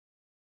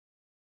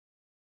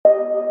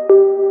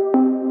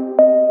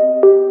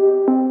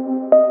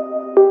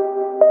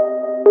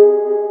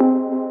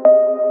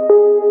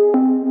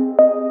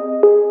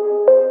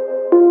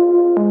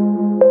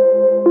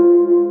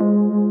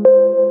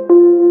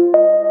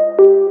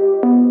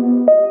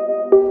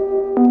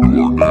You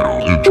are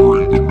now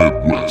entering the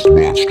Midwest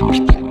Monsters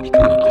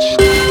Podcast.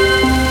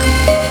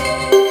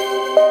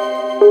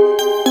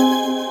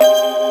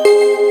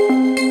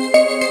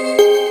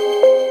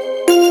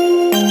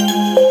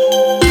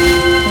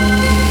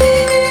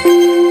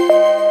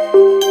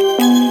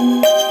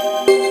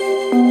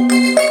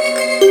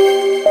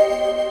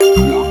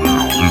 You are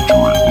now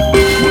entering the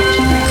Midwest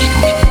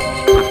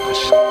Monsters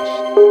Podcast.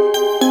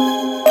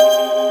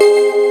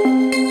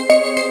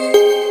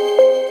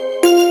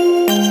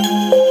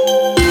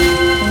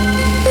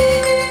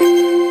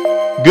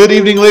 Good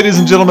evening, ladies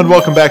and gentlemen.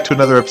 Welcome back to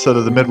another episode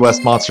of the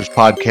Midwest Monsters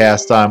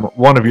Podcast. I'm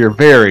one of your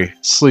very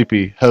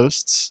sleepy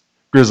hosts,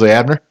 Grizzly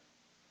Abner.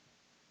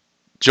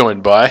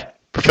 Joined by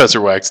Professor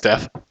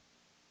Wagstaff.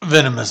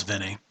 Venomous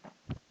Vinny.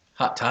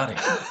 Hot toddy.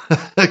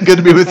 Good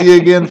to be with you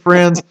again,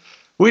 friends.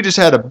 We just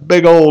had a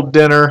big old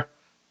dinner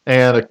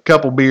and a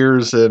couple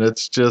beers, and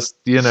it's just,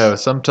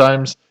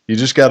 sometimes you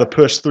just got to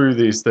push through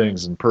these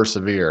things and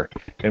persevere.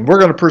 And we're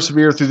going to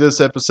persevere through this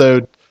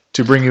episode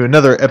to bring you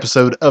another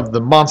episode of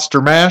the Monster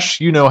Mash.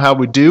 You know how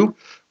we do.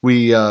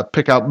 We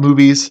pick out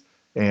movies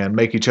and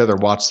make each other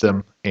watch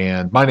them.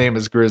 And my name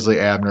is Grizzly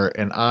Abner,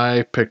 and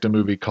I picked a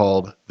movie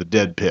called The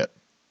Dead Pit.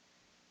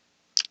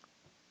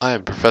 I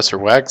am Professor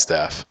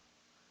Wagstaff,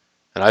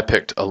 and I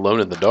picked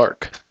Alone in the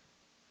Dark.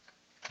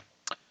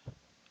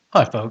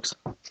 Hi, folks.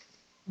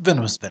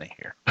 Venomous Vinny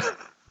here.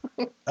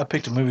 I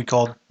picked a movie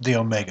called The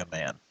Omega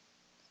Man.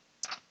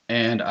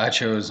 And I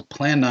chose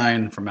Plan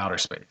 9 from Outer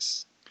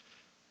Space.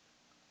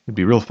 It'd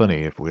be real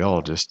funny if we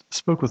all just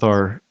spoke with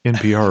our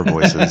NPR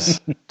voices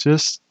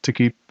just to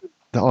keep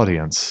the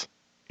audience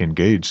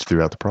engaged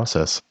throughout the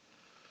process.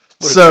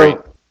 What a treat.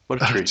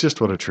 What a treat. Just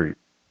what a treat.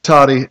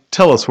 Toddy,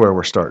 tell us where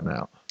we're starting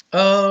out.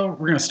 We're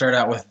going to start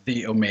out with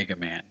The Omega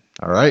Man.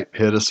 All right,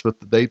 hit us with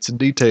the dates and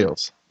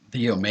details.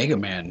 The Omega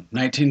Man,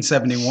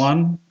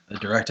 1971,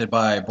 directed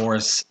by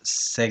Boris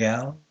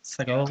Sagal.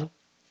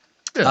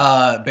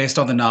 Based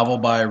on the novel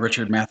by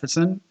Richard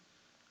Matheson.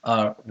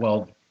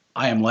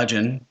 I Am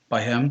Legend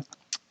by him.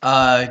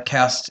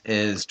 Cast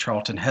is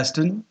Charlton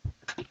Heston,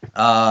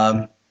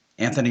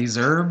 Anthony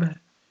Zerbe,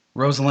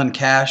 Rosalind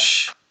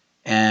Cash,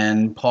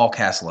 and Paul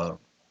Caslow.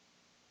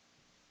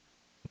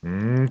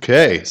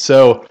 Okay,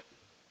 so,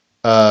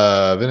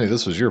 Vinny,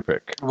 this was your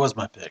pick. It was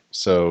my pick.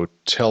 So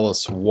tell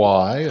us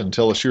why and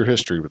tell us your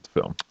history with the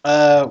film.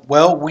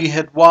 Well, we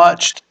had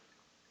watched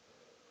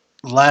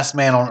Last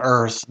Man on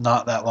Earth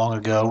not that long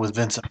ago with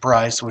Vincent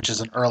Price, which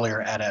is an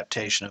earlier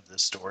adaptation of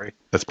this story.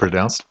 That's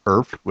pronounced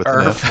Earth with an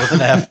Earth F.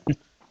 with an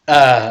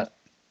F.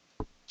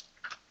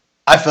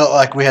 I felt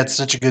like we had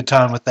such a good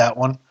time with that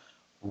one.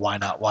 Why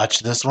not watch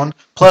this one?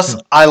 Plus,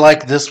 I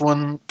like this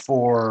one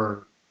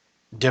for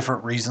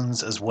different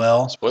reasons as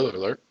well. Spoiler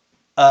alert.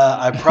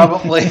 I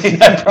probably,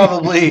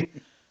 this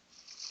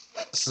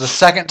is the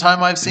second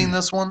time I've seen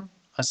this one.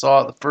 I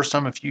saw it the first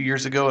time a few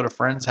years ago at a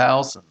friend's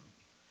house, and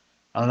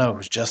I don't know, it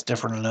was just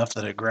different enough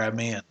that it grabbed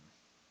me, and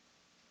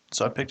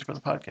so I picked it for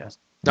the podcast.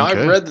 Now, Okay.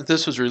 I've read that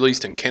this was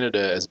released in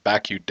Canada as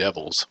Back You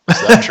Devils.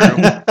 Is that true?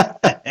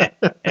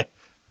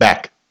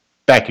 Back,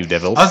 you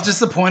devils. I was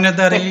disappointed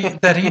that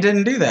he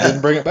didn't do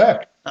that. bring it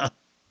back.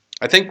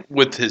 I think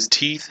with his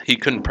teeth, he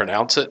couldn't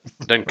pronounce it.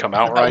 It didn't come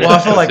out right. Well, I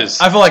feel like this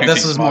toothy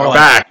was smile. more like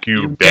Back,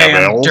 you damn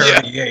devils.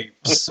 dirty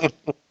apes.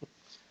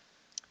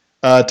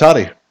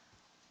 Toddy,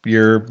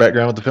 your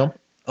background with the film?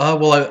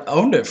 Well, I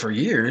owned it for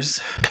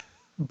years,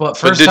 but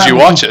But did you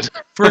watch it?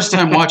 First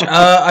time watch.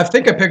 I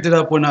think I picked it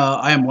up when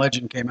I Am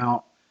Legend came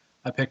out.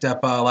 I picked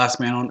up Last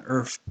Man on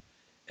Earth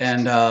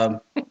and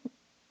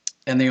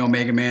The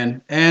Omega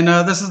Man, and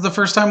this is the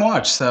first time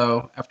watch.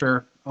 So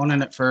after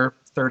owning it for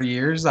 30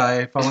 years,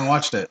 I finally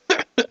watched it.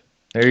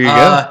 There you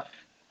go.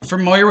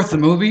 Familiar with the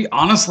movie?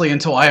 Honestly,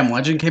 until I Am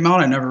Legend came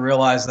out, I never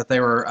realized that they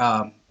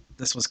were.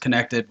 This was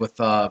connected with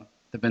the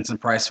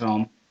Vincent Price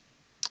film.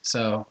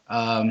 So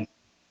I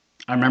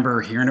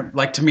remember hearing it.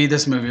 Like, to me,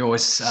 this movie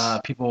always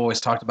people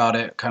always talked about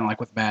it, kind of like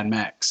with Mad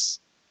Max.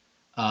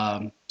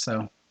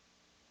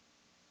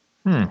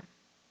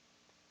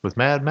 With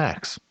Mad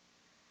Max.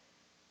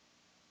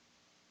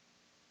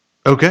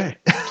 Okay.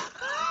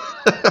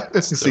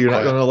 So you're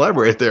not going to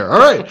elaborate there. All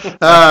right.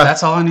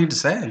 That's all I need to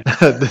say.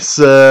 This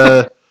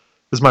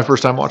is my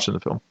first time watching the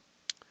film.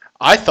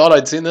 I thought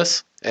I'd seen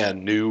this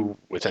and knew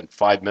within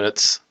 5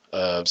 minutes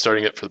of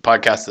starting it for the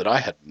podcast that I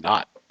had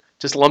not.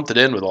 Just lumped it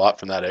in with a lot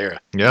from that era.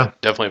 Yeah.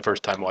 Definitely a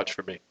first time watch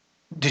for me.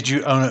 Did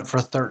you own it for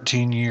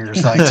 13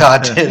 years like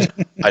Todd did?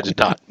 I did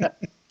not.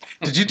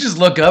 Did you just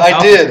look up?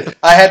 I did.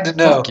 I had to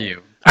know. Fuck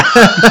you.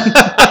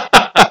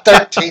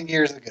 13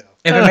 years ago.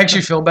 If it makes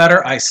you feel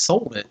better, I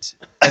sold it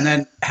and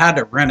then had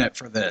to rent it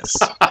for this.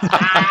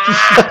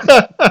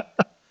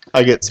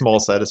 I get small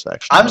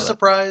satisfaction. I'm out of that.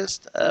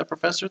 surprised,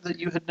 Professor, that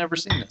you had never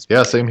seen this.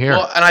 Yeah, same here.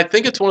 Well, and I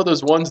think it's one of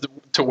those ones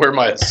to where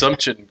my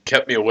assumption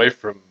kept me away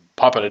from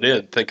popping it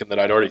in, thinking that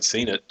I'd already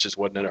seen it, just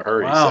wasn't in a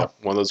hurry. Wow. So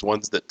one of those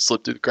ones that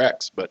slipped through the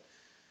cracks. But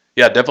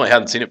yeah, definitely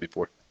hadn't seen it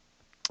before.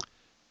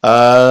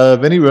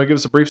 Vinny, you want to give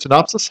us a brief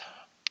synopsis?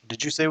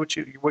 Did you say what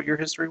your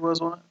history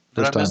was on it?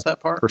 Did First I miss time. that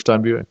part? First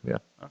time viewing, yeah.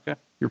 Okay.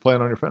 You're playing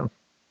on your phone.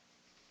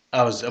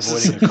 I was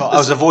avoiding a call. I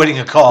was avoiding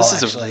a call.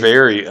 This is actually. a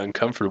very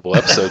uncomfortable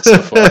episode so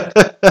far.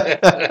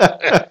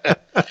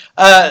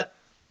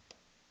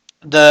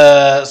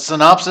 The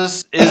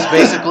synopsis is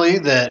basically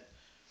that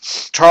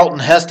Charlton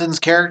Heston's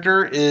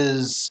character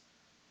is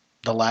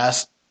the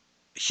last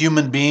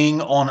human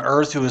being on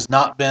Earth who has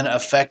not been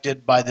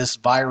affected by this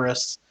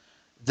virus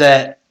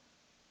that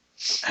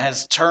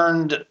has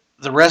turned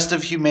the rest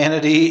of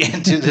humanity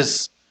into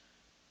this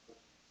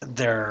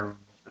their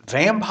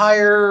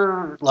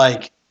vampire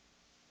like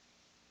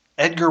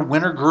Edgar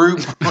Winter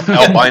group.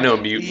 Albino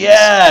mutants.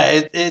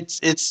 Yeah,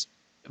 it's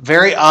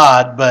very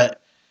odd,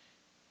 but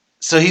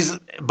so he's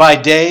by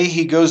day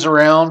he goes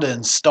around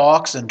and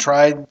stalks and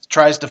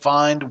tries to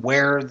find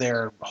where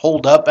they're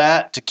holed up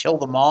at to kill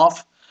them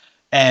off,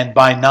 and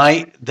by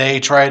night they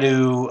try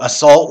to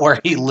assault where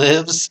he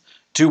lives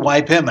to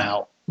wipe him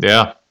out.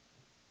 Yeah.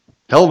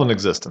 Hell of an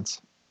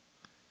existence.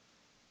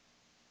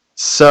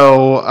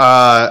 So,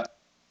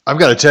 I've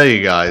got to tell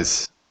you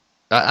guys,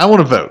 I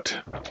want to vote.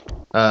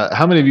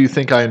 How many of you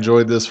think I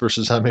enjoyed this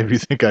versus how many of you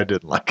think I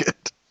didn't like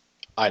it?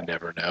 I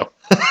never know.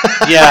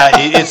 Yeah,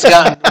 it's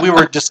gotten. We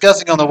were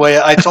discussing on the way.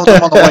 I told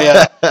him on the way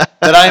up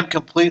that I am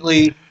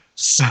completely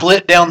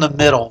split down the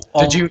middle.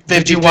 Did you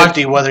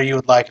 50-50 whether you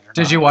would like it or not?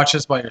 Did you watch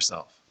this by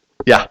yourself?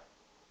 Yeah,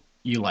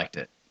 You liked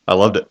it. I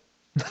loved it.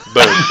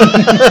 Boom.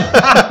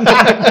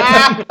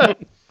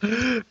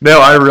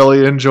 No, I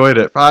really enjoyed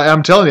it.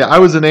 I'm telling you, I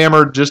was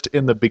enamored just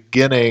in the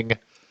beginning,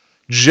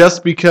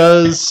 just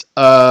because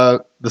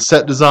the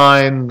set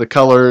design, the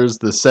colors,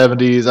 the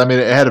 70s. I mean,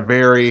 it had a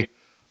very,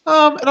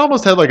 it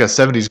almost had like a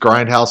 70s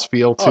grindhouse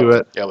feel to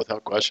it. Yeah,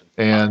 without question.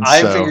 And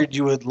I so, figured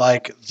you would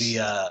like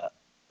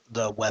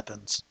the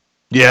weapons.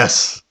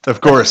 yes, of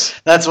course.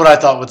 That's what I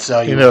thought would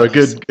sell you. You know, on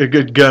this. a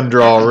good gun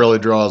draw really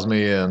draws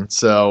me in.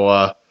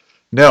 So,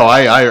 no,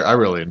 I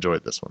really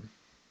enjoyed this one.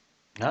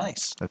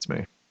 Nice, That's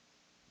me.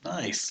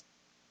 nice.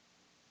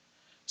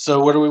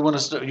 So, where do we want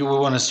to start? You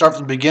want to start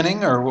from the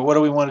beginning, or what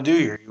do we want to do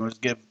here? You want to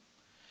give?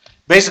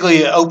 Basically,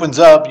 it opens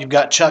up. You've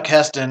got Chuck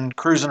Heston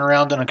cruising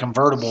around in a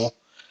convertible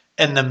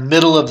in the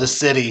middle of the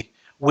city,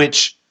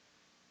 which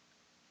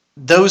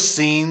those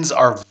scenes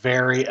are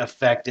very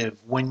effective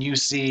when you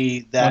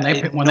see that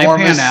When they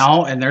pan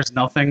out and there's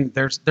nothing,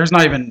 there's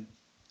not even.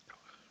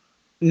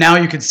 Now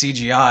you could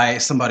CGI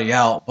somebody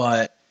out,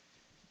 but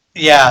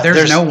yeah,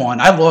 there's no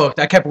one. I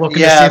kept looking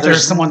to see yeah, if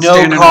there's someone no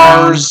standing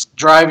cars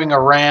driving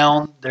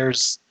around.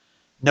 There's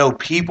no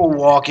people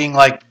walking.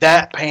 Like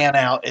that pan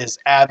out is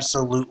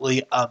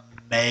absolutely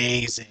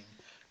amazing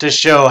to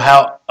show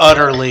how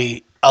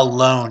utterly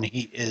alone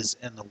he is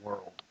in the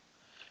world.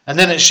 And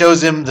then it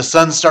shows him the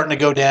sun's starting to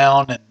go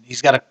down, and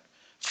he's got to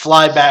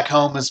fly back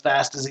home as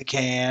fast as he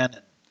can.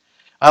 And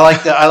I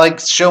like that. I like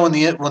showing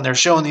when they're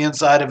showing the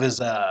inside of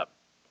his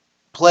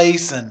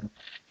place, and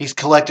he's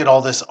collected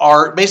all this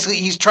art. Basically,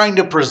 he's trying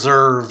to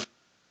preserve.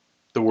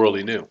 The world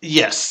he knew.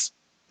 Yes,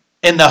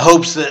 in the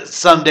hopes that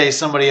someday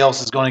somebody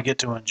else is going to get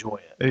to enjoy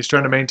it. And he's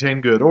trying to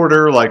maintain good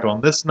order. Like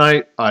on this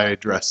night, I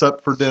dress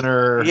up for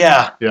dinner.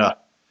 Yeah, Yeah.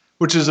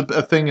 Which is a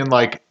thing in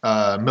like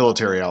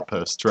military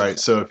outposts, right?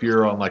 So if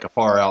you're on like a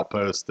far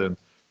outpost and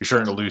you're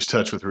starting to lose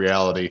touch with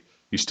reality,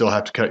 you still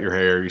have to cut your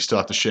hair, you still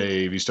have to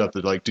shave, you still have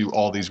to like do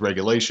all these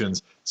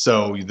regulations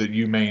so that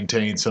you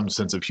maintain some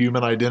sense of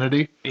human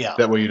identity. yeah.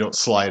 That way you don't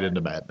slide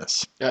into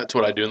madness. Yeah, that's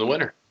what I do in the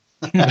winter.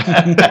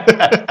 around.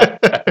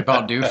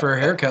 About due for a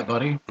haircut,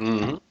 buddy.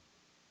 Mm-hmm.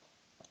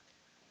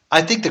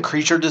 I think the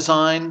creature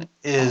design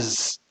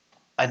is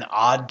an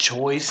odd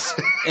choice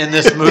in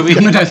this movie.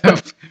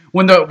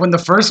 when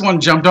the first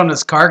one jumped on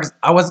his car,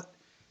 'cause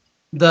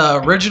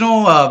the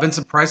original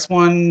Vincent Price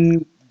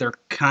one. They're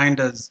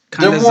kind of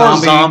They're more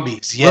zombie.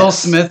 zombies. Yes. Will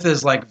Smith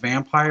is like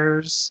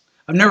vampires.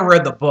 I've never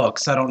read the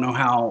books. I don't know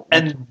how.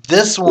 And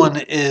this one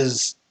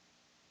is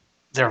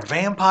they're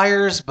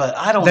vampires, but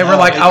I don't They know. were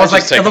like- I was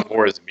like, just take it look-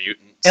 more as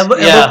mutants.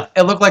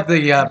 It looked like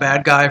the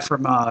bad guy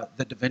from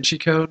the Da Vinci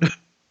Code.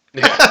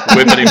 Yeah,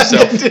 whipping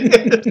himself.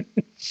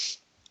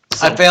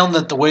 I found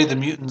that the way the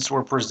mutants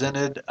were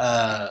presented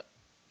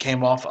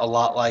came off a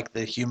lot like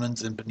the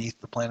humans in Beneath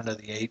the Planet of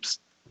the Apes.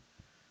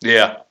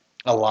 Yeah.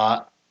 A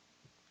lot.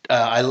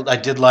 I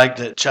did like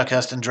that Chuck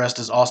Heston dressed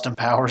as Austin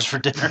Powers for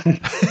dinner.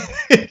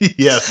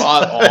 Yes.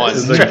 Spot on.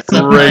 It's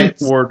a great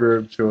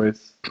wardrobe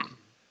choice. I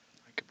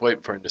kept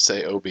waiting for him to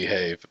say, "Oh,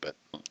 behave," but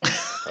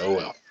oh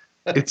well.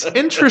 It's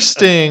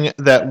interesting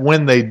that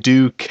when they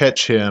do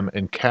catch him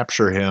and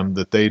capture him,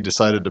 that they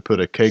decided to put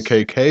a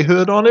KKK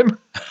hood on him.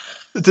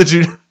 Did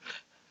you?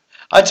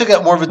 I took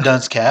out more of a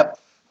dunce cap.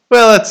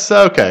 Well, that's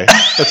okay.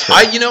 That's fair.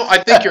 I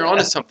think you're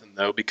onto something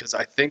though, because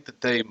I think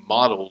that they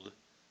modeled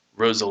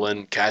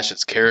Rosalind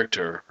Cash's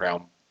character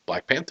around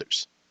Black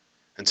Panthers,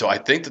 and so I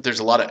think that there's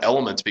a lot of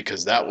elements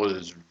because that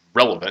was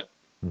relevant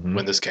Mhm.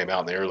 when this came out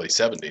in the early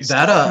 '70s.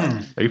 That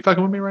Are you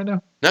fucking with me right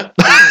now? No,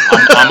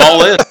 I'm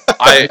all in.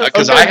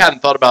 Because I hadn't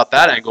thought about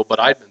that angle, but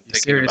I'd been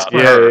thinking serious? about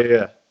Yeah, her.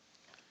 Yeah.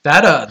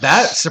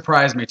 that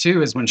surprised me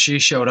too. Is when she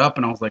showed up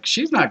and I was like,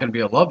 she's not going to be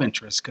a love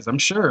interest because I'm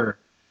sure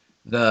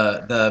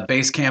the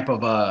base camp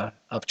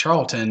of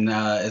Charlton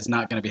is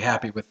not going to be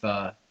happy with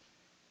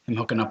him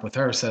hooking up with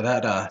her. So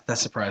that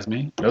surprised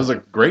me. That was a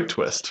great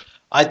twist.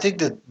 I think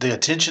that the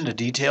attention to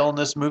detail in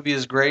this movie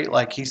is great.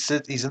 Like he's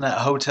in that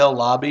hotel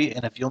lobby,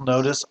 and if you'll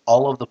notice,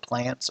 all of the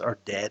plants are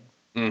dead.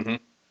 Mm-hmm.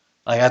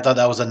 Like I thought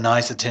that was a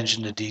nice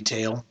attention to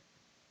detail.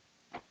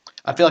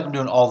 I feel like I'm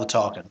doing all the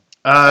talking.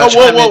 Oh,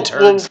 chime in,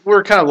 turds.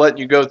 we're kind of letting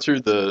you go through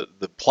the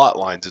plot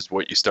lines is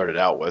what you started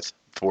out with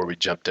before we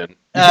jumped in.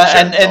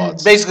 Sharing And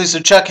thoughts. basically, so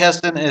Chuck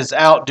Heston is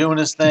out doing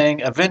his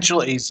thing.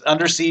 Eventually, he's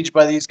under siege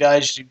by these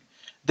guys.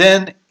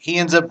 Then he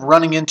ends up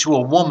running into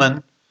a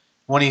woman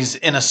when he's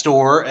in a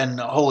store, and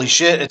holy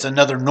shit, it's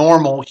another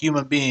normal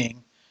human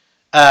being.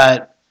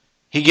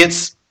 He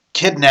gets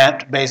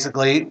kidnapped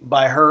basically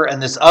by her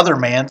and this other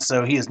man,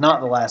 so he is not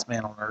the last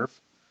man on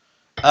Earth.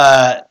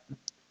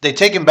 They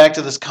take him back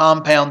to this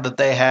compound that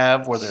they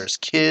have where there's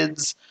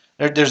kids.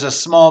 There's a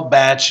small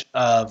batch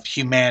of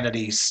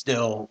humanity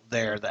still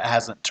there that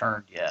hasn't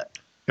turned yet.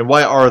 And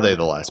why are they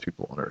the last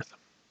people on Earth?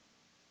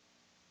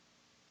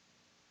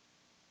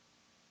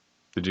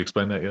 Did you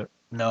explain that yet?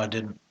 No, I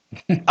didn't.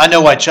 I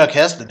know why Chuck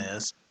Heston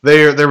is.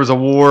 There was a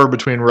war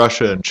between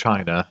Russia and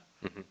China,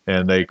 Mhm.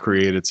 and they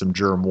created some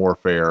germ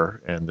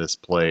warfare, and this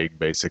plague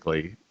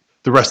basically,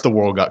 the rest of the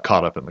world got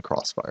caught up in the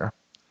crossfire.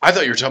 I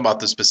thought you were talking about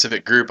the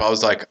specific group. I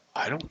was like,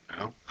 I don't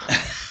know.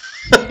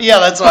 Yeah,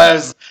 that's why I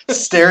was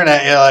staring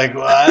at you like,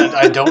 well,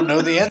 I don't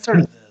know the answer to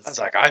I this. was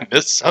like, I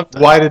missed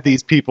something. Why did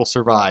these people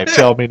survive?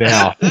 Tell me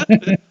now.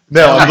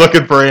 No, I'm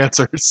looking for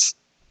answers.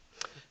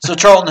 So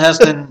Charlton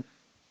Heston,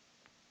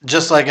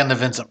 just like in the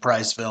Vincent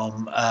Price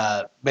film,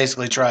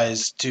 basically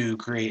tries to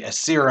create a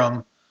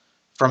serum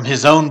from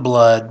his own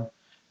blood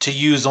to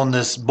use on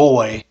this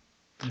boy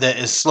that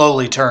is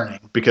slowly turning.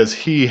 Because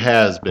he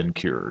has been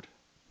cured.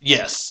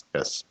 Yes,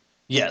 Yes.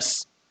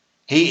 yes.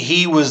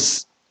 He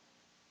was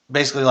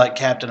basically like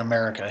Captain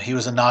America. He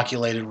was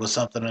inoculated with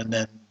something, and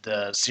then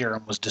the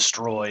serum was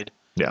destroyed.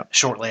 Yeah.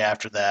 Shortly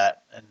after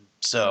that, and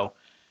so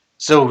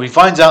he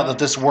finds out that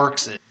this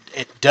works.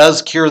 It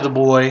does cure the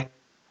boy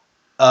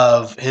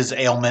of his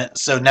ailment.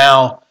 So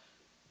now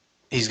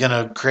he's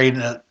gonna create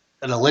an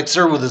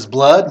elixir with his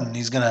blood, and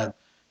he's gonna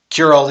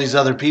cure all these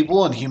other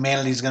people, and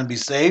humanity's gonna be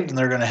saved, and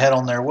they're gonna head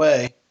on their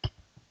way.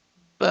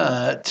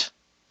 But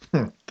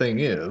Thing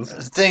is,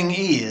 the thing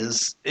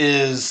is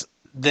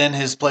then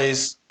his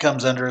place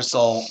comes under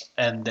assault,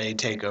 and they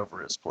take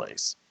over his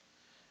place,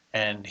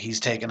 and he's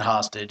taken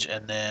hostage,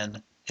 and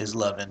then his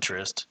love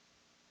interest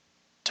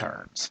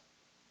turns.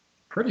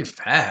 Pretty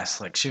fast.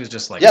 Like she was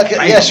just like Yeah,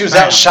 bam, she was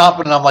bam. out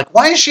shopping, and I'm like,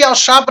 why is she out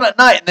shopping at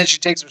night? And then she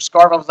takes her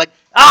scarf. I was like,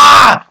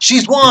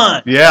 she's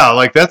won. yeah,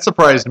 like that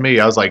surprised me.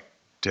 I was like,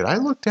 did I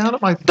look down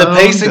at my phone? The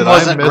pacing Did I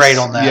wasn't miss- great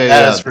on that. Yeah,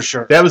 That yeah. is for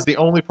sure. That was the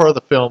only part of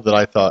the film that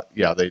I thought,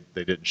 yeah, they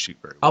didn't shoot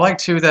very I well. like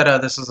too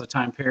that this is a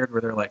time period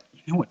where they're like,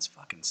 you know what's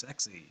fucking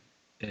sexy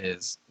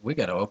is we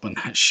got to open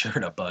that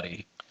shirt up,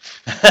 buddy.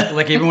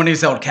 Like even when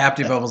he's held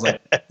captive, I was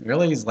like,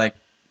 really? He's like,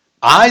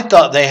 I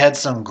thought they had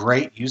some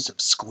great use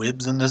of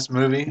squibs in this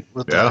movie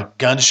with Yeah. the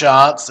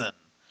gunshots, and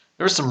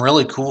there was some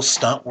really cool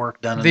stunt work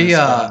done in this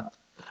film.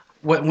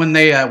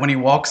 when he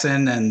walks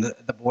in and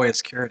the boy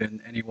is cured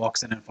and he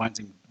walks in and finds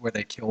him where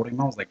they killed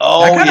him. I was like,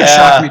 Oh, that kind of yeah.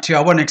 shocked me too.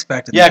 I wasn't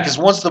expecting Yeah, that. because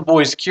once the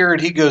boy's cured,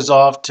 he goes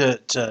off to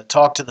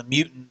talk to the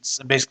mutants,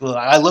 and basically,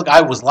 like,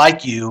 I was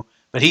like you,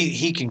 but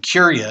he can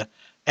cure you,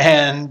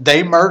 and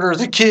they murder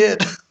the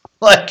kid.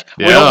 Like,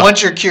 we Yeah. don't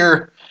want your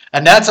cure,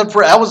 and that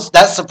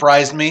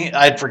surprised me.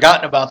 I'd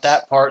forgotten about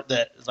that part.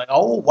 That it's like,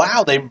 oh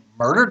wow, they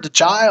murdered the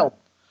child.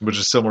 Which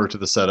is similar to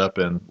the setup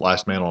in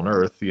Last Man on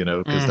Earth,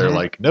 because they're Mhm.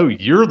 like, no,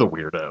 you're the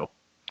weirdo.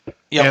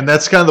 Yep. And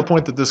that's kind of the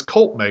point that this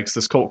cult makes.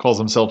 This cult calls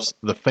themselves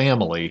the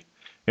Family.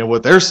 And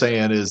what they're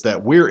saying is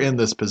that we're in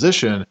this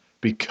position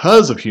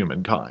because of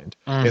humankind.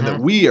 And that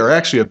Mhm. we are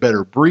actually a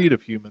better breed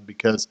of human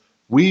because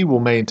we will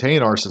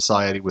maintain our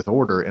society with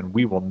order and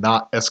we will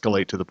not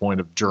escalate to the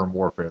point of germ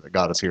warfare that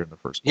got us here in the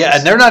first place. Yeah,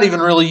 and they're not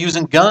even really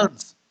using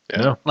guns.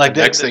 Yeah. No. Like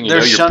Next thing you they're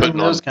know, you're shunning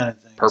putting those on kind of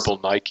things. purple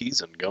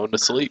Nikes and going to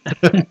sleep.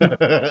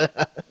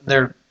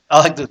 I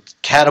like the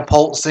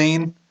catapult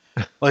scene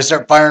where they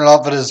start firing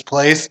off at his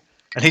place,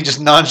 and he just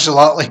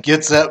nonchalantly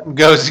gets up and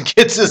goes and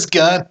gets his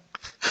gun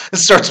and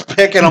starts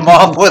picking them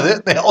off with it.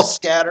 And they all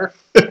scatter.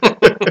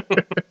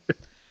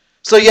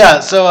 So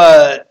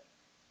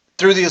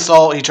through the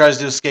assault, he tries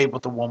to escape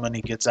with the woman.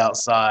 He gets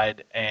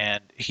outside,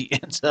 and he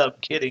ends up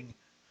getting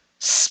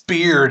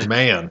speared,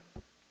 Man,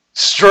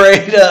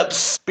 straight up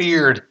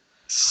speared.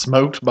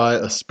 smoked by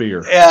a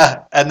spear.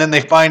 Yeah, and then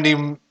they find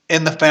him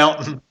in the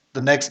fountain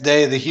the next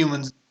day.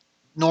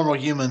 Normal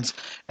humans,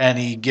 and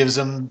he gives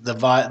them the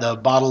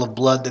bottle of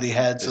blood that he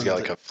had, He's got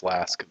like a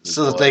flask of his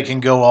so that they blood. can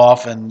go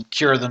off and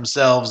cure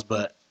themselves.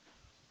 But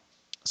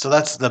so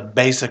that's the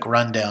basic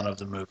rundown of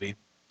the movie.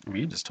 I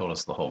mean, you just told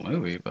us the whole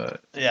movie,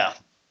 but Yeah,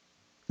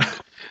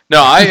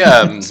 No,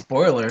 I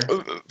spoiler.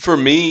 for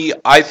me,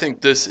 I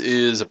think this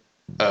is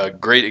a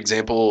great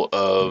example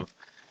of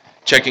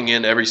checking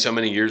in every so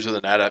many years with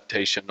an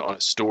adaptation on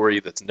a story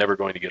that's never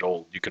going to get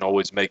old. You can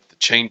always make the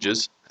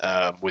changes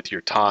with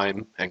your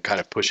time and kind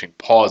of pushing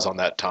pause on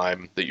that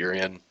time that you're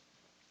in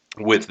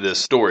with this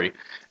story.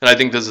 And I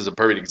think this is a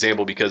perfect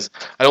example because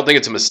I don't think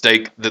it's a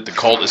mistake that the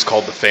cult is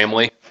called The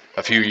Family,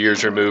 a few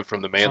years removed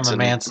from the Manson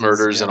Mansons,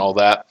 murders yeah. and all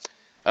that.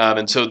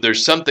 And so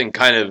there's something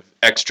kind of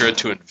extra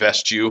to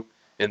invest you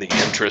in the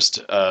interest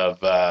of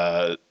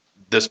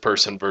this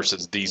person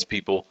versus these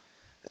people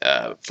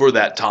for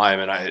that time.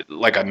 And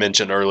like I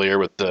mentioned earlier,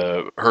 with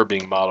her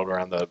being modeled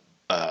around the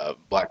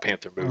Black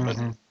Panther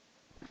movement,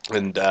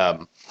 and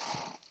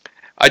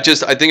I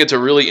think it's a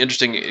really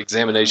interesting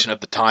examination of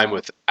the time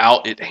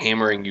without it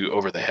hammering you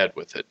over the head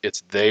with it.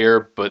 It's there,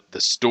 but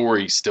the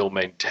story still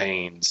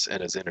maintains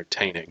and is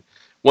entertaining.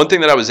 One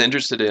thing that I was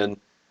interested in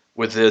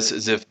with this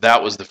is if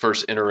that was the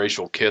first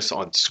interracial kiss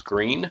on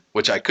screen,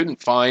 which I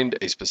couldn't find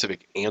a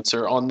specific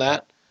answer on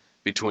that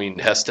between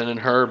Heston and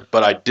her,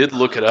 but I did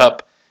look it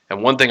up.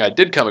 And one thing I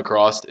did come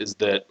across is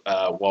that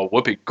while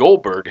Whoopi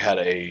Goldberg had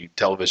a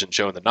television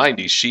show in the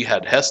 90s, she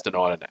had Heston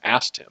on and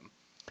asked him.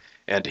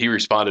 And he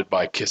responded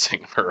by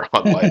kissing her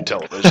on live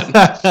television.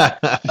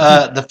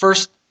 The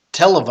first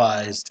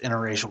televised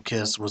interracial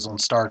kiss was on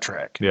Star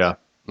Trek. Yeah.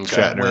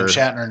 Okay. Shatner. William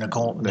Shatner and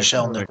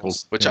Nichelle Nichols.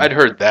 Nichols. Which Yeah. I'd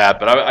heard that,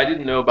 but I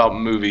didn't know about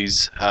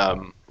movies,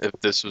 if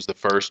this was the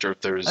first or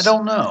if there was I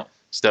don't know.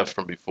 stuff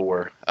from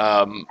before.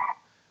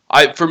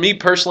 For me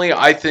personally,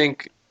 I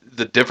think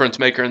the difference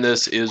maker in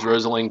this is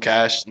Rosalind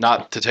Cash,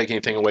 not to take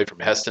anything away from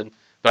Heston,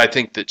 but I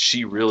think that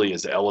she really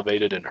is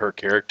elevated in her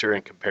character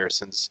in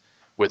comparisons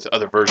with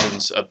other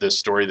versions of this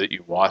story that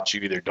you watch.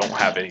 You either don't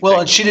have anything. Well,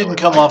 and she didn't really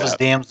come like off that. as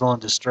damsel in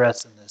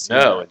distress in this.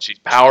 No, and she's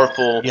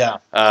powerful. Yeah.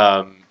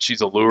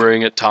 She's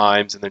alluring at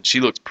times, and then she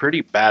looks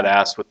pretty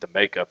badass with the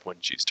makeup when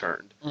she's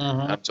turned.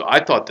 Mm-hmm. So I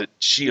thought that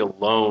she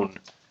alone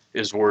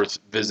is worth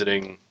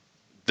visiting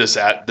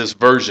this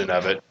version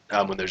of it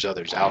when there's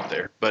others out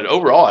there. But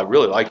overall, I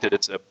really liked it.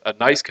 It's a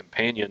nice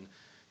companion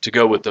to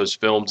go with those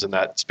films in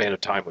that span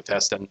of time with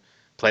Heston,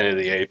 Planet of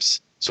the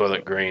Apes,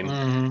 Soylent Green.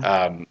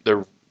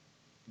 Mm-hmm.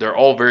 They're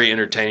all very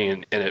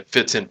entertaining, and it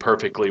fits in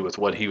perfectly with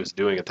what he was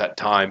doing at that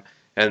time.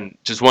 And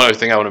just one other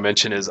thing I want to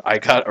mention is I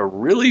got a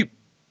really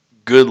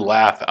good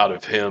laugh out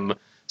of him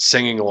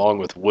singing along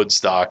with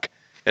Woodstock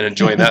and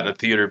enjoying that in the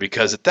theater,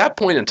 because at that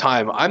point in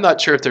time, I'm not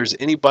sure if there's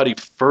anybody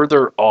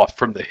further off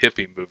from the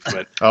hippie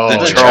movement than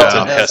yeah.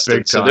 Charlton Yeah. Heston.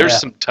 Big So time. there's Yeah.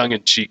 some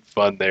tongue-in-cheek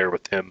fun there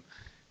with him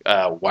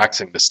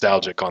waxing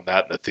nostalgic on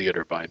that in the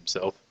theater by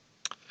himself.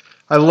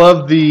 I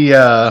love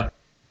the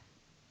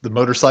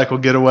motorcycle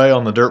getaway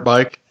on the dirt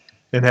bike,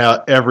 and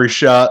how every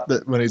shot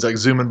that when he's like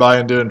zooming by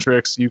and doing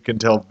tricks, you can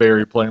tell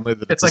very plainly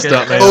that it's, It's a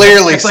like stuntman.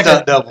 Clearly it's like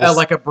stunt a, doubles.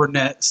 like a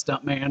brunette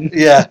stuntman.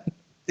 Yeah.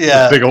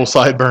 Yeah. Big old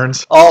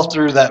sideburns. All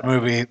through that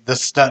movie, the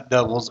stunt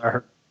doubles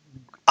are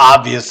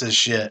obvious as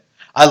shit.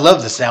 I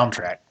love the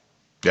soundtrack.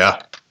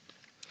 Yeah.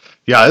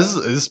 Yeah,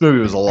 this movie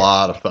was a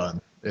lot of fun.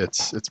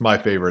 It's my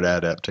favorite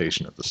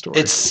adaptation of the story.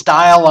 It's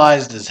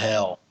stylized as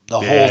hell. The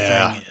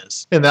Yeah. whole thing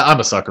is. and I'm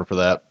a sucker for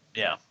that.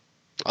 Yeah.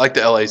 I like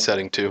the LA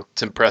setting too.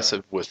 It's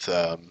impressive with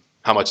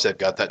how much they've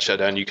got that shut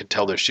down. You can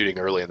tell they're shooting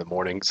early in the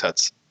mornings.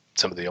 That's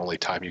some of the only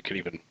time you can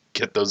even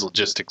get those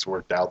logistics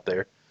worked out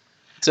there.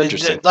 It's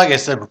interesting. Like I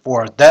said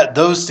before, that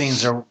those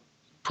scenes are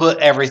put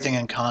everything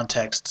in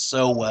context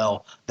so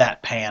well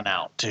that pan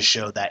out to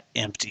show that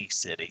empty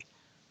city.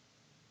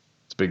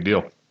 It's a big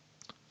deal.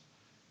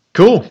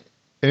 Cool.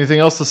 Anything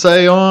else to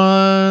say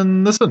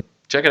on this one?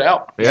 Check it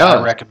out. Yeah,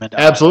 I recommend it.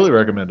 absolutely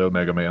recommend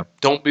Omega Man.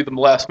 Don't be the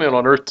last man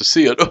on earth to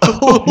see it.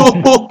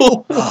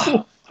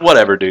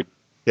 Whatever, dude.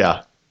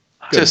 Yeah,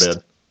 good Just-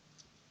 bed.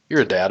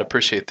 You're a dad.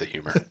 Appreciate the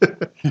humor.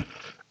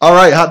 All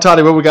right, Hot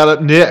Toddy, what we got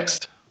up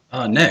next?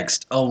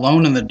 Next,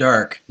 Alone in the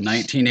Dark,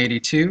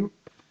 1982,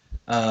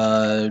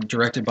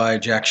 directed by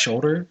Jack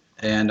Shoulder,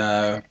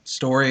 and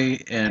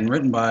story and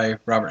written by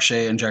Robert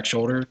Shea and Jack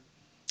Shoulder,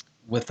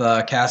 with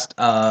cast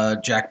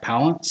Jack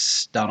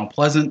Palance, Donald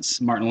Pleasance,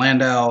 Martin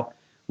Landau,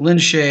 Lynn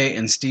Shea,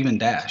 and Stephen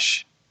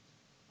Dash.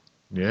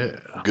 Yeah,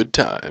 Good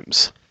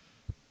times.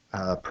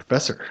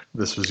 Professor,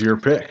 this was your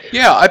pick.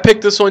 Yeah, I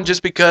picked this one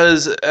just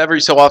because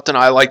every so often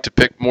I like to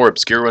pick more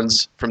obscure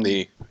ones from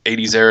the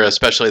 80s era,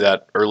 especially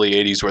that early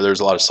 80s where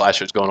there's a lot of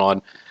slashers going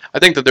on. I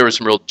think that there were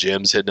some real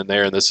gems hidden in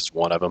there, and this is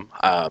one of them.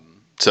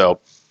 So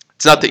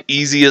it's not the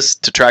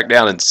easiest to track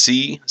down and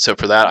see. So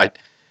for that, I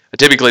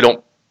typically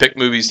don't pick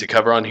movies to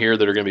cover on here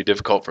that are going to be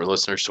difficult for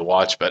listeners to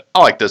watch, but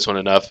I like this one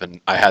enough, and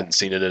I hadn't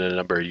seen it in a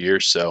number of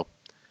years, so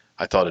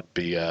I thought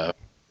it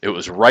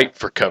was right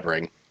for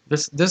covering.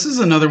 This is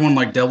another one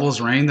like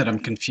Devil's Reign that I'm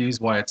confused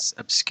why it's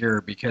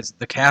obscure, because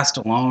the cast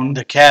alone.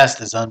 The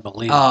cast is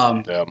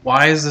unbelievable. Yeah.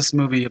 Why is this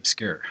movie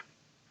obscure?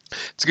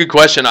 It's a good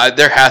question.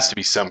 There has to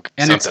be And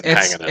something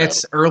hanging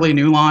it's early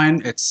New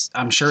Line.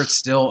 I'm sure it's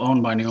still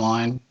owned by New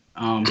Line.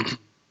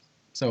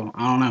 So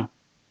I don't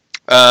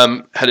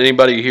know. Had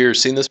anybody here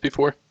seen this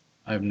before?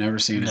 I've never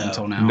seen it No.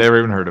 until now. Never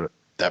even heard of it.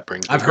 That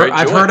brings me I've great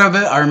heard joy. of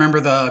it. I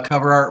remember the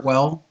cover art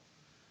well.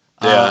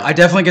 Yeah. I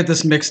definitely get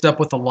this mixed up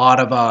with a lot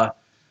of.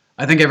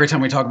 I think every time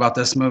we talk about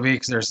this movie,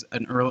 because there's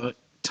an early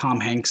Tom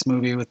Hanks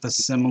movie with a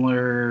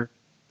similar.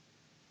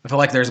 I feel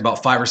like there's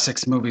about 5 or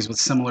 6 movies with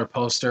similar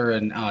poster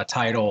and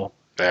title,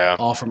 Yeah.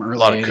 all from early A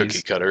lot of 80s.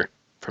 cookie cutter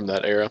from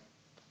that era.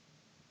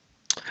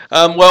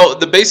 Well,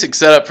 the basic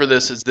setup for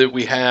this is that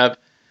we have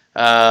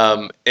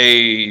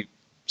a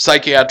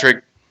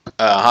psychiatric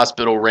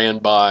hospital ran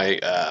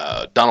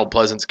by Donald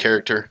Pleasant's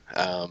character,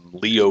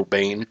 Leo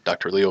Bain,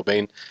 Dr. Leo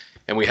Bain,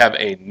 and we have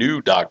a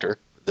new doctor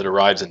that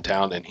arrives in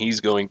town, and he's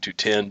going to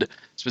tend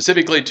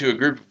specifically to a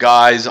group of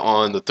guys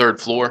on the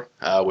third floor,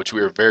 which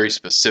we are very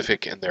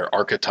specific in their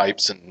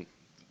archetypes and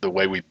the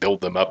way we build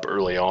them up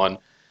early on.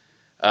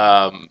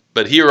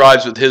 But he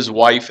arrives with his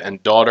wife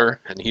and daughter,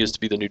 and he is to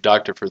be the new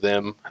doctor for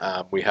them.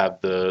 We have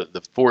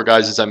the four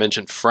guys, as I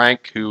mentioned,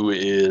 Frank, who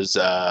is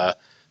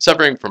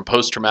suffering from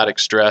post-traumatic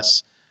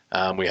stress.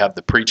 We have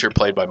the preacher,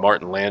 played by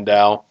Martin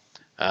Landau,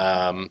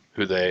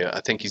 who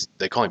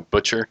they call him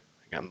Butcher.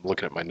 I'm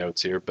looking at my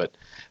notes here, but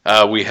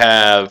we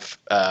have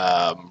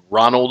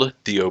Ronald,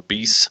 the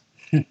obese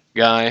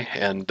guy,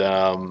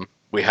 and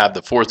we have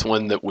the fourth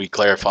one that we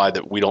clarify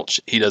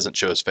that he doesn't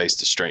show his face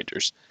to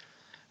strangers.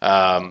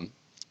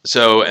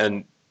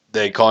 And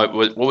they call it,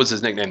 what was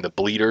his nickname? The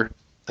Bleeder?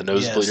 The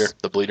nose Yes. bleeder?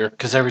 The Bleeder?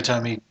 Because every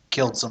time he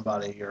killed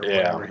somebody or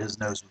whatever, his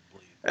nose would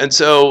bleed. And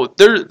so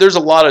there's a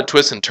lot of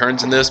twists and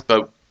turns in this,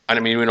 but I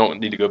mean, we don't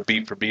need to go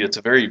beat for beat. It's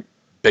a very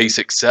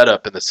basic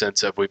setup in the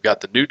sense of we've got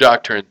the new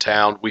doctor in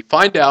town. We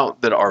find out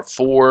that our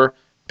four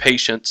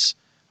patients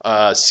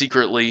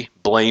secretly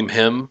blame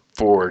him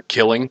for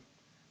killing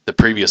the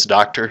previous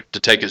doctor to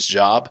take his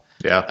job.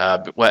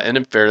 Yeah. And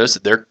in fairness,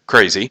 they're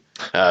crazy.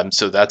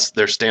 So that's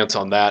their stance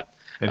on that.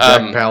 And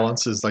Jack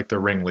Palance is like the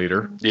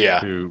ringleader.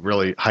 Yeah. Who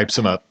really hypes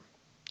him up.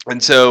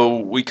 And so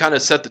we kind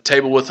of set the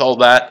table with all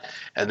that,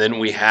 and then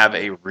we have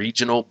a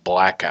regional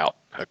blackout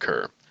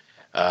occur.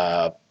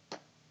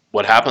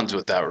 What happens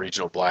with that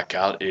regional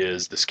blackout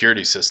is the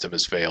security system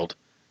has failed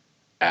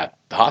at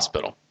the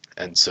hospital.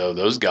 And so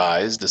those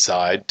guys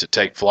decide to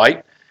take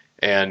flight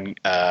and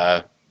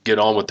get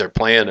on with their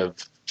plan of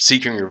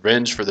seeking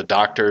revenge for the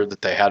doctor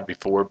that they had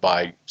before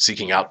by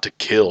seeking out to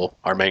kill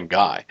our main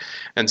guy.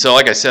 And so,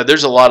 like I said,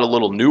 there's a lot of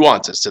little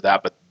nuances to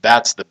that, but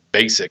that's the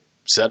basic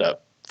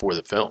setup for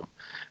the film.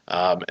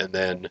 And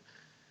then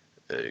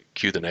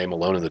cue the name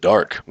Alone in the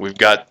Dark. We've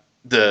got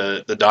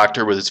the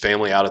doctor with his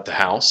family out at the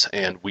house,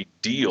 and we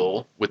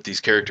deal with these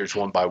characters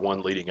one by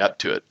one leading up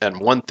to it. And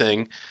one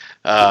thing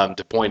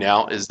to point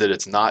out is that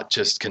it's not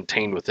just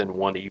contained within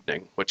one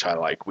evening, which I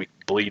like. We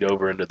bleed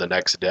over into the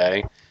next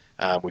day.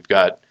 We've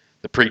got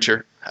the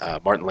preacher,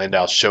 Martin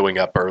Landau, showing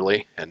up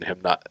early, and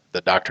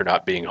the doctor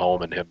not being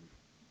home, and him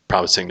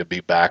promising to be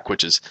back,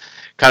 which is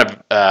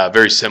kind of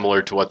very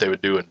similar to what they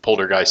would do in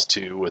Poltergeist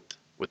 2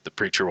 with the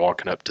preacher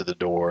walking up to the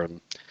door.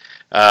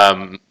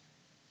 And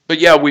but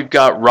yeah, we've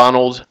got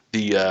Ronald,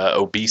 the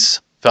obese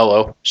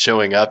fellow,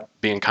 showing up,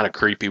 being kind of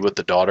creepy with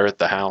the daughter at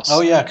the house. Oh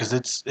yeah, because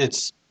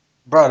it's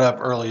brought up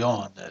early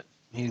on that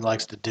he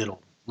likes to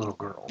diddle little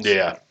girls.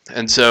 Yeah,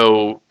 and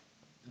so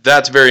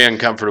that's very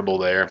uncomfortable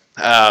there.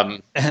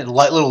 And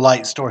little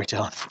light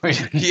storytelling for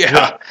you.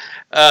 Yeah.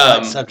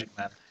 Light subject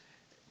matter.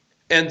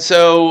 And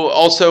so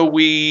also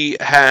we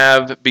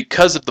have,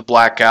 because of the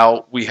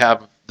blackout, we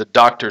have the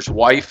doctor's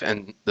wife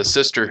and the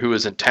sister who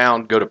is in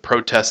town go to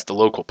protest the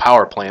local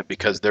power plant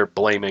because they're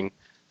blaming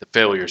the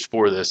failures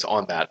for this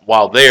on that.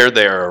 While there,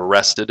 they are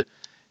arrested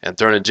and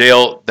thrown in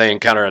jail. They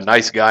encounter a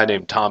nice guy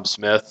named Tom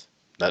Smith.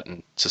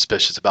 Nothing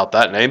suspicious about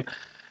that name.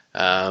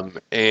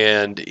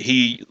 And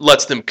he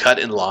lets them cut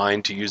in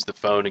line to use the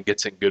phone and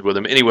gets in good with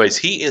them. Anyways,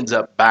 he ends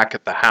up back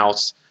at the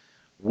house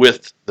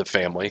with the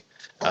family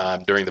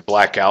during the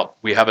blackout.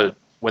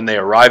 When they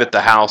arrive at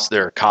the house,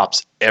 there are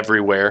cops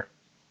everywhere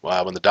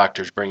when the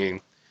doctor's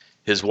bringing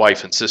his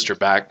wife and sister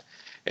back.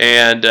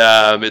 And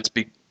it's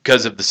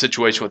because of the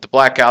situation with the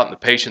blackout and the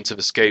patients have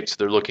escaped, so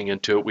they're looking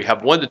into it. We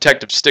have one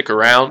detective stick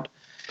around,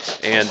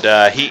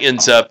 and he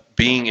ends up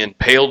being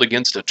impaled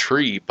against a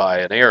tree by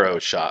an arrow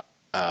shot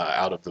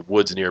out of the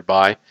woods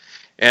nearby.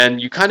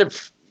 And you kind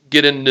of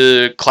get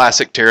into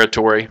classic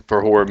territory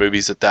for horror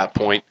movies at that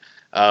point,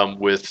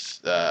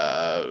 with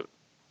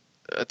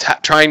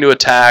trying to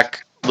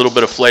attack, a little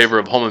bit of flavor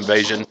of home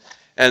invasion,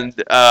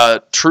 and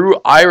true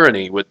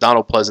irony with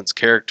Donald Pleasant's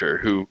character,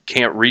 who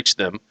can't reach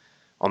them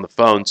on the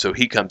phone, so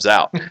he comes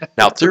out.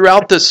 Now,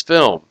 throughout this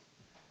film,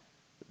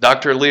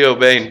 Dr. Leo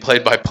Bain,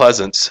 played by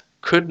Pleasance,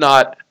 could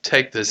not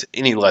take this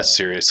any less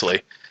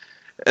seriously.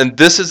 And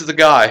this is the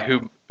guy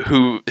who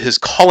his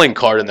calling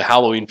card in the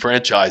Halloween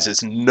franchise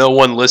is no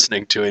one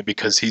listening to him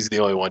because he's the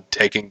only one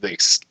taking the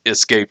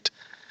escaped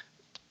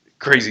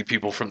crazy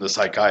people from the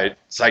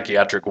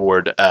psychiatric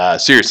ward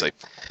seriously.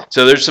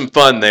 So there's some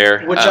fun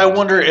there. Which I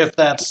wonder if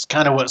that's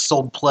kind of what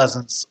sold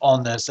Pleasance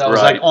on this. That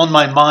was Right. like on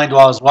my mind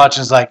while I was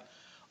watching. It's like,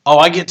 oh,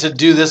 I get to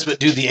do this, but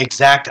do the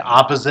exact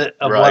opposite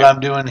of Right. what I'm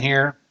doing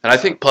here. And I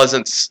think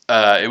Pleasance,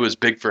 it was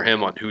big for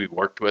him on who he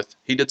worked with.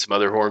 He did some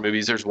other horror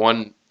movies. There's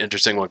one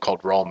interesting one called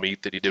Raw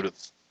Meat that he did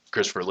with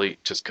Christopher Lee,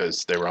 just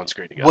because they were on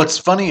screen together. What's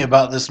funny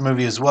about this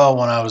movie as well,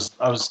 when I was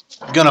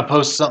gonna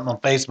post something on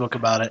Facebook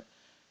about it,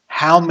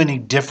 how many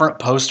different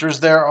posters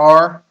there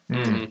are,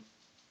 Mhm.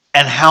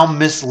 and how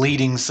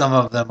misleading some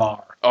of them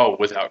are. Oh,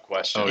 without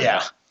question. Oh,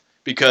 Yeah.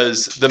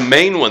 because the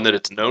main one that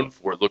it's known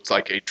for looks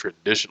like a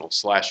traditional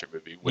slasher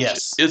movie, which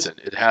Yes. it isn't.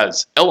 It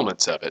has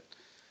elements of it,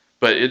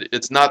 but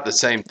it's not the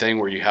same thing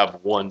where you have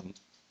one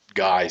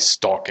guy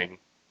stalking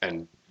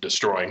and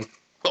destroying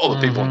all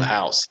the people in the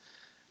house.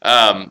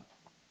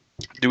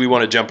 Do we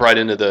want to jump right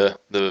into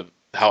the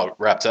how it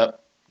wraps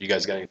up? You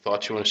guys got any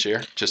thoughts you want to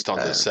share just on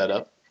the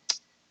setup?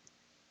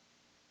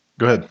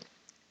 Go ahead.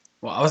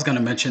 Well, I was going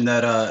to mention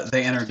that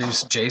they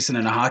introduced Jason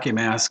in a hockey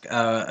mask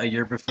a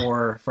year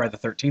before Friday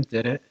the 13th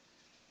did it.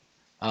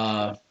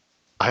 I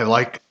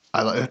like.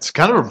 It's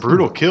kind of a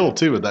brutal kill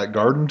too with that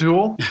garden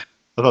tool.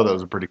 I thought that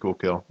was a pretty cool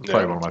kill. It's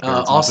probably one of my favorites.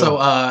 in the Also,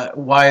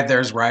 film. why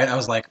there's riot? I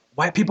was like,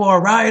 white people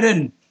are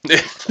rioting.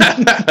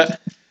 The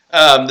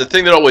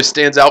thing that always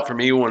stands out for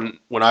me when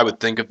I would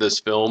think of this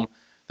film,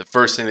 the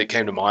first thing that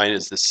came to mind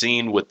is the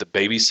scene with the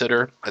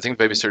babysitter. I think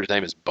the babysitter's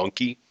name is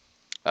Bunky,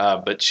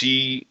 but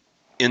she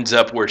ends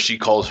up where she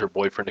calls her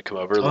boyfriend to come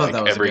over, like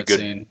that was a every good good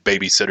scene.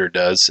 babysitter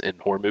does in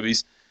horror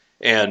movies.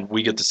 And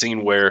we get the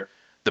scene where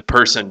the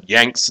person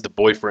yanks the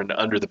boyfriend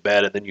under the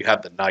bed, and then you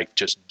have the knife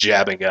just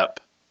jabbing up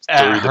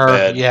through the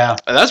bed. Yeah.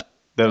 And that's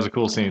That was a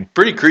cool scene.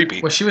 pretty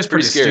creepy. Well, she was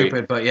Pretty pretty scary.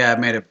 stupid, but yeah, it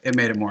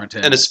made it more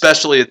intense. And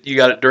especially you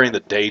got it during the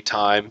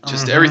daytime.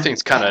 Just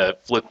everything's kind of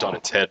flipped on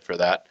its head for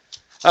that.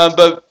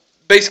 But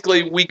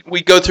basically,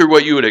 we go through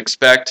what you would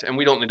expect, and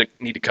we don't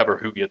need to cover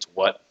who gets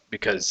what,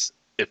 because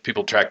if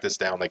people track this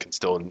down, they can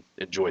still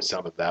enjoy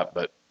some of that.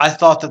 But I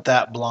thought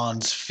that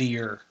blonde's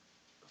fear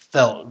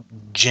felt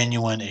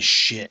genuine as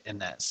shit in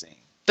that scene.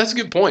 that's a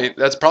good point.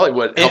 That's probably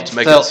what helped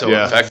make it felt so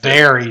Yeah. effective.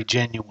 very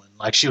genuine.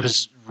 Like she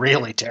was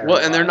really terrified. Well,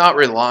 and they're not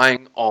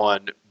relying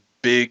on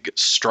big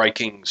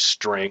striking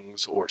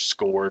strings or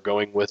score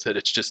going with it.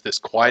 It's just this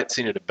quiet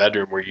scene in a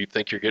bedroom where you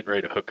think you're getting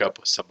ready to hook up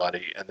with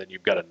somebody, and then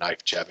you've got a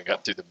knife jabbing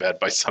up through the bed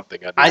by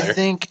something under I there.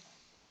 think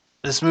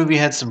this movie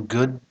had some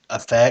good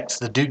effects.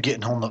 The dude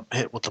getting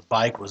hit with the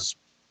bike was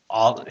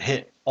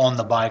hit on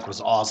the bike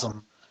was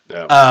awesome.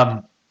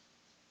 Yeah.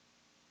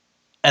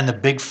 And the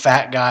big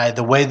fat guy,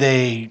 the way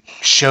they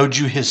showed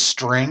you his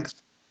strength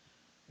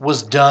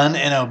was done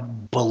in a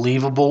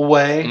believable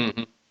way,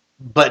 Mhm.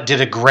 but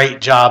did a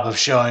great job of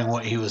showing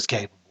what he was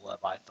capable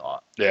of, I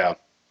thought. Yeah.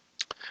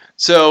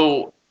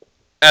 So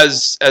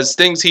as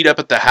things heat up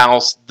at the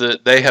house,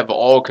 they have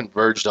all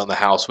converged on the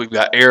house. We've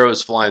got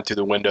arrows flying through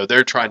the window.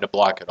 They're trying to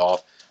block it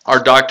off.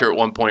 Our doctor at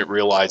one point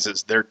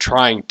realizes they're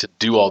trying to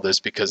do all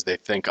this because they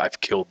think I've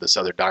killed this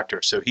other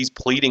doctor. So he's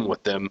pleading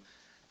with them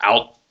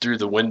out through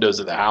the windows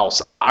of the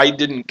house. I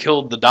didn't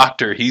kill the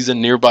doctor. He's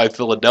in nearby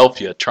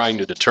Philadelphia, trying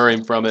to deter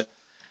him from it.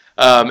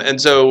 And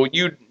so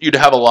you'd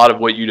have a lot of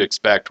what you'd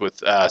expect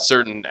with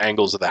certain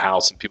angles of the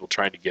house and people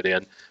trying to get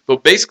in.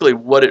 But basically,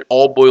 what it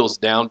all boils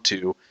down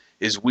to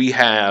is we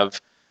have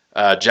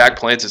Jack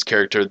Palance's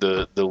character,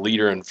 the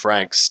leader, and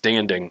Frank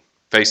standing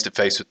face to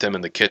face with them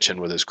in the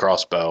kitchen with his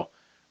crossbow,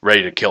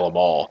 ready to kill them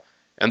all.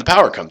 And the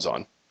power comes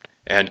on.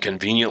 And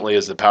conveniently,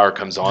 as the power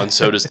comes on,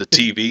 so does the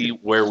TV,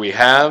 where we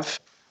have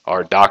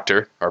our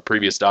doctor, our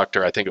previous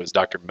doctor, I think it was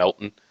Dr.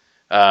 Melton,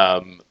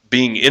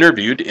 being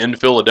interviewed in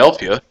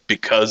Philadelphia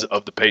because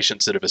of the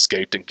patients that have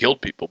escaped and killed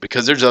people.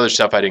 Because there's other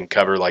stuff I didn't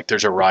cover, like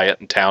there's a riot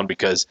in town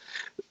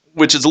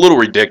which is a little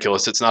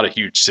ridiculous. It's not a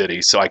huge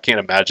city, so I can't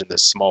imagine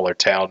this smaller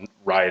town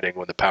rioting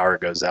when the power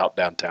goes out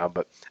downtown.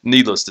 But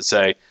needless to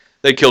say,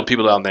 they killed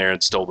people down there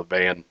and stole the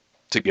van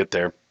to get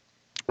there,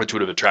 which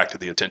would have attracted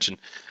the attention.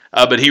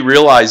 But he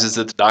realizes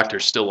that the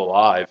doctor's still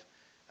alive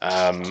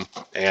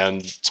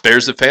and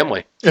spares the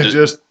family. It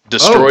just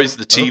Destroys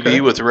the TV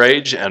okay. with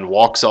rage and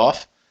walks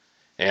off.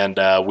 And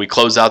we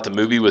close out the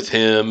movie with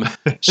him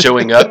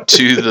showing up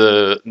to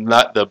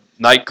the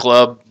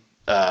nightclub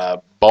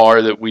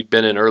bar that we'd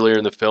been in earlier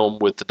in the film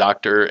with the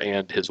doctor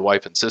and his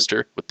wife and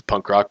sister with the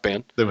punk rock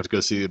band, They went to go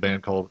see a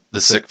band called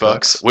the Sick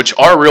Fucks, which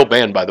are a real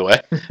band, by the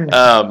way.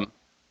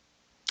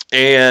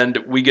 And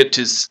we get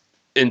to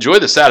enjoy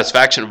the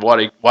satisfaction of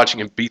watching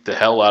him beat the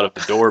hell out of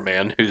the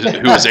doorman who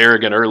was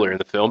arrogant earlier in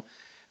the film.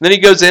 And then he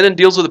goes in and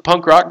deals with a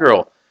punk rock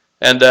girl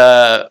and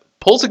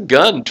pulls a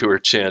gun to her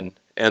chin,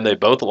 and they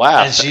both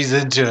laugh. And she's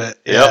into it.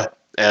 Yep.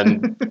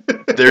 And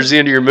there's the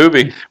end of your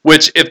movie.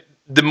 Which if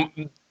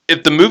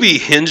the movie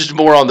hinged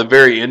more on the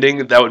very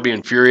ending, that would be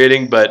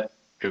infuriating. But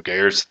who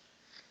cares?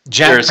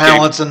 Jack They're escape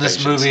Palance in this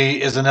patients.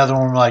 movie is another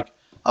one like,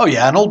 oh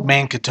yeah, an old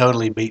man could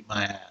totally beat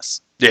my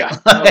ass. Yeah.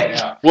 Oh,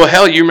 yeah. Well,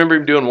 hell, you remember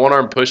him doing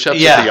one-arm push-ups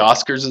Yeah. at the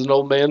Oscars as an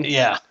old man?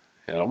 Yeah.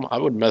 You know, I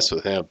wouldn't mess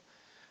with him.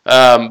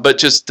 But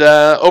just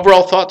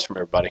overall thoughts from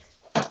everybody.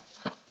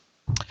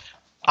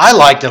 I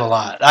liked it a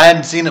lot. I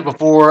hadn't seen it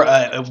before.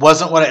 It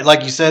wasn't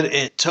like you said,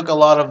 it took a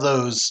lot of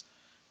those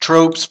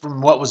tropes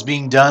from what was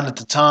being done at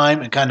the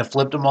time and kind of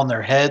flipped them on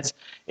their heads.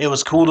 It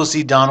was cool to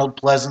see Donald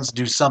Pleasance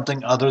do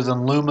something other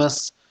than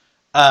Loomis.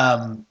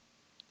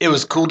 It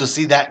was cool to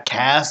see that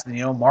cast,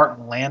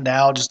 Martin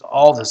Landau, just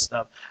all this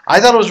stuff. I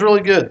thought it was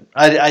really good.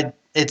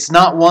 It's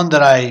not one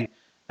that I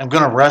am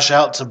going to rush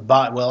out to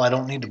buy. Well, I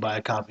don't need to buy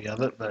a copy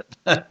of it, but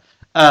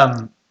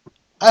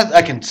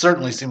I can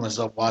certainly see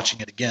myself watching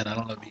it again. I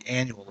don't know if it'll be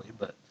annually,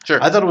 but Sure.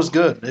 I thought it was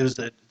good. It was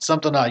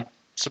something I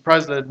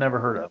surprised I'd never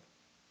heard of.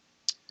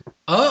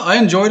 I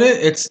enjoyed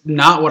it. It's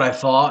not what I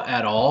thought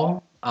at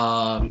all.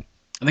 I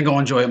think I'll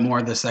enjoy it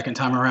more the second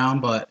time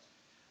around, but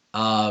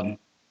um,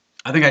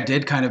 I think I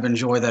did kind of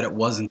enjoy that it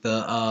wasn't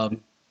the.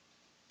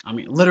 I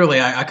mean,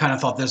 literally, I kind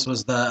of thought this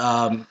was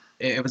the.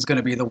 It was going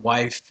to be the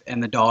wife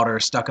and the daughter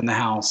stuck in the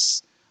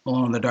house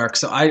alone in the dark.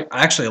 So I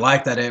actually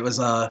like that it was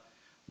a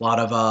lot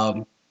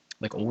of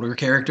like older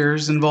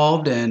characters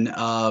involved, and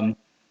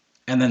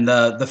then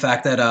the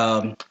fact that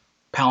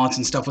Palance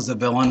and stuff was the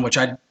villain, which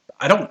I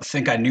don't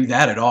think I knew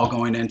that at all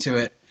going into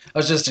it. I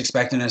was just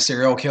expecting a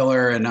serial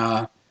killer and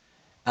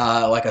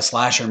like a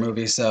slasher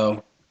movie,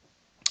 so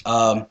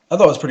I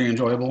thought it was pretty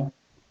enjoyable.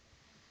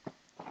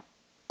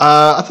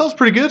 I thought it was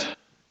pretty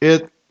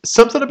good.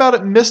 Something about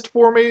it missed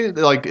for me.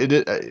 Like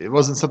it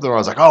wasn't something where I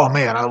was like, oh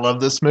man, I love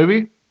this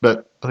movie.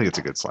 But I think it's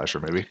a good slasher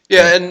movie.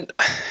 Yeah, and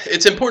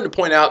it's important to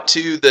point out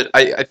too that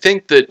I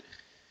think that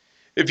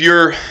if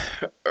you're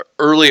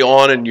early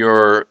on in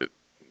your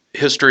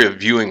history of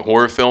viewing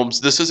horror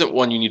films, this isn't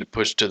one you need to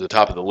push to the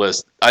top of the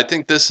list. I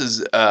think this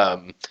is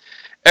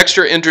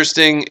extra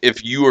interesting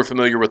if you are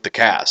familiar with the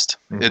cast.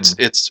 Mhm.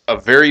 It's a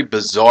very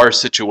bizarre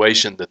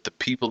situation that the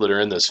people that are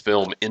in this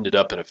film ended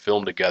up in a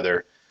film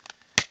together,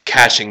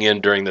 cashing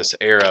in during this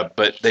era,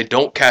 but they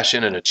don't cash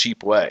in a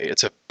cheap way.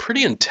 It's a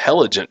pretty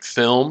intelligent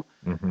film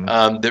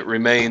that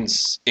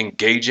remains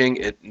engaging.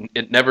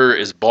 It never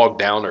is bogged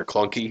down or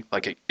clunky.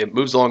 Like it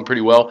moves along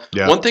pretty well.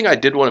 Yeah. One thing I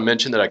did want to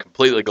mention that I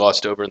completely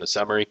glossed over in the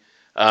summary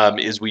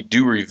is we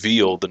do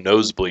reveal the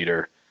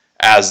nosebleeder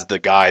as the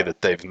guy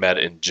that they've met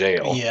in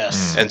jail.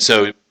 Yes. And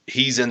so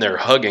he's in there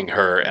hugging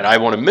her. And I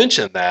want to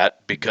mention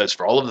that because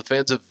for all of the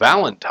fans of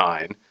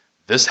Valentine,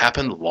 this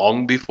happened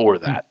long before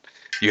that.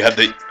 You have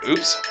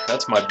oops,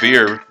 that's my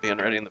beer being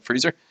ready in the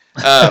freezer.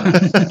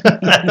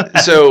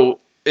 So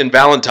in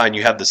Valentine,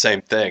 you have the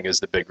same thing as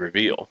the big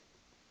reveal.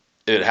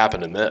 It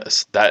happened in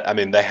this.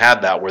 They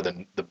had that where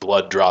the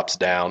blood drops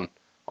down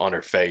on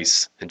her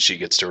face and she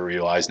gets to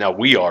realize. Now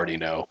we already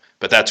know,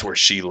 but that's where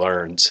she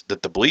learns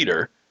that the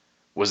bleeder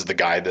was the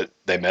guy that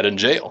they met in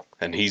jail,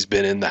 and he's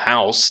been in the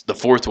house. The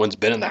fourth one's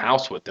been in the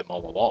house with them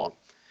all along.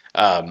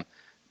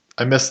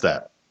 I missed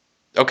that.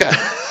 Okay,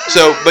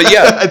 so but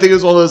yeah, I think it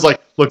was one of those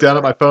like look down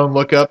at my phone,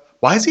 look up.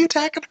 Why is he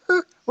attacking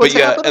her? What's but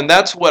yeah, happening? and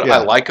that's what Yeah.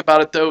 I like about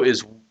it though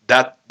is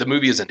that the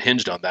movie isn't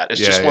hinged on that. It's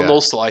Yeah, just one yeah.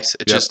 little slice.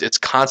 It's Yep. just it's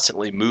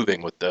constantly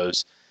moving with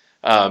those,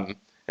 and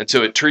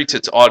so it treats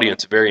its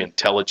audience very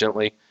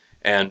intelligently.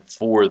 And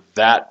for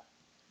that,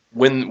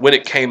 when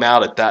it came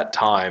out at that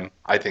time,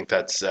 I think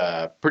that's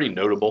pretty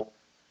notable.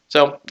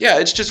 So yeah,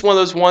 it's just one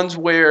of those ones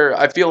where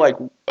I feel like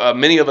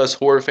many of us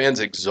horror fans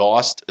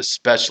exhaust,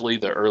 especially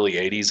the early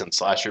 '80s and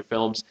slasher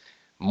films.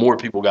 More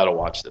people got to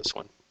watch this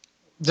one.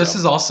 This So.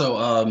 is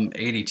also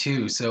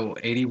 82, so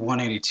 81,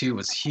 82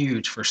 was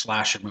huge for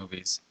slasher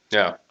movies.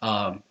 Yeah.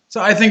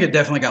 So I think it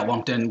definitely got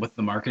lumped in with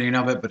the marketing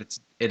of it, but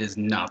it is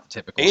not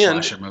the typical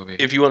And slasher movie.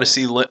 if you want to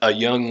see a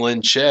young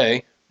Lin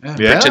Shay Yeah.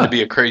 Yeah. pretend to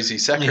be a crazy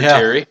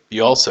secretary,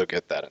 you also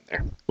get that in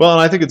there. Well, and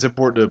I think it's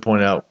important to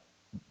point out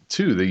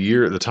too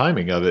the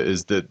timing of it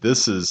is that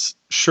this is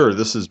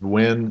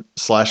when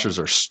slashers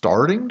are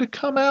starting to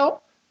come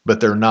out, but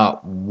they're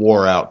not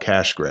wore out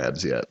cash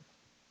grabs yet.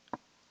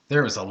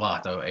 There was a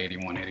lot though,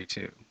 81,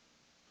 82.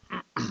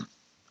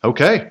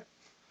 Okay.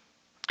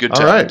 Good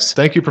All right. times.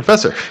 Thank you,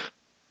 Professor.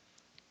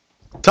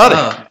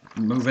 Toddy.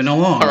 Moving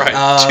along. All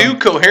right. Two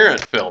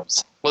coherent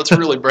films. Let's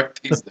really break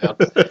these down.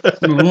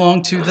 Moving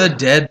along to The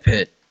Dead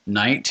Pit,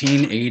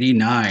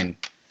 1989.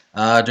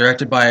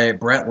 Directed by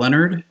Brett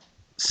Leonard,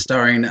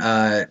 starring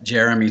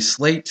Jeremy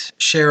Slate,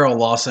 Cheryl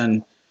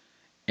Lawson,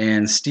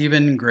 and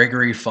Stephen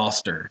Gregory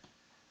Foster.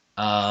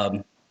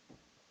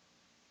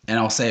 And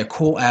I'll say a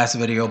cool ass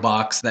video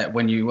box that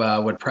when you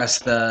would press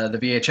the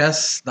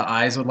VHS, the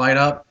eyes would light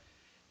up,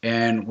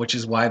 and which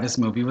is why this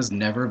movie was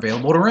never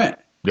available to rent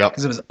Yep.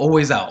 because it was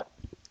always out.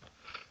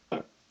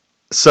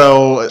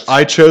 So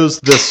I chose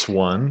this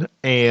one,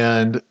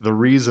 and the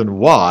reason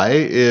why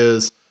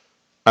is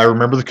I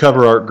remember the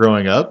cover art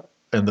growing up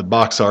and the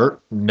box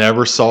art.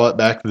 Never saw it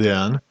back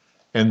then.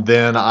 And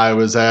then I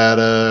was at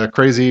a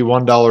crazy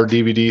 $1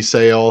 DVD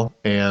sale,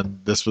 and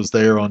this was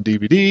there on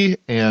DVD,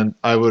 and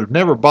I would have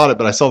never bought it,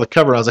 but I saw the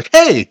cover, and I was like,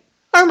 hey,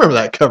 I remember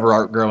that cover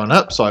art growing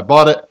up, so I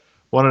bought it.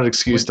 Wanted an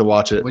excuse to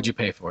watch it. What'd you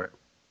pay for it?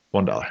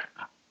 $1.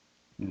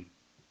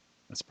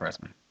 That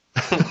surprised me.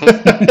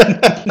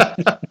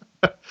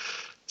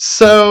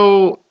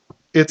 So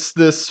it's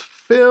this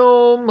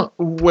film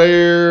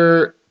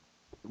where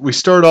we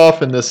start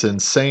off in this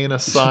insane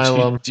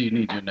asylum. Do you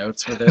need your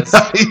notes for this?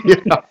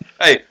 Yeah.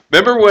 Hey,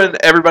 remember when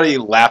everybody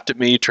laughed at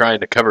me trying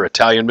to cover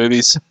Italian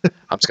movies?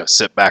 I'm just going to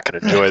sit back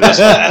and enjoy this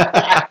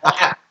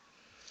one.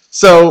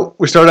 So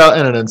we start out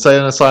in an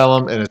insane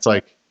asylum, and it's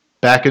like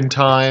back in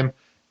time,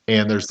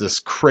 and there's this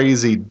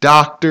crazy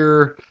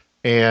doctor,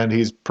 and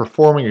he's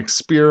performing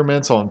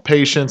experiments on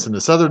patients, and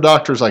this other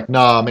doctor's like,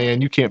 nah,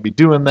 man, you can't be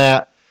doing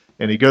that.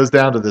 And he goes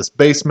down to this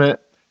basement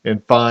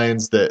and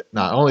finds that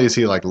not only is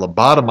he like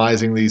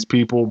lobotomizing these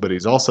people, but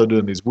he's also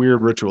doing these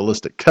weird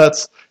ritualistic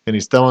cuts, and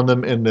he's throwing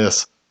them in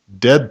this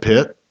dead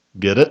pit.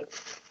 Get it?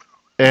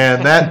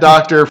 And that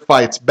doctor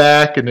fights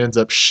back and ends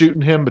up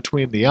shooting him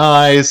between the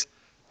eyes.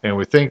 And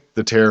we think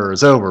the terror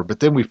is over. But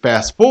then we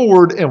fast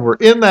forward and we're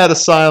in that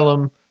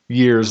asylum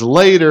years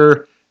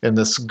later. And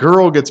this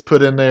girl gets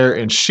put in there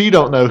and she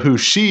don't know who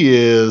she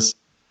is.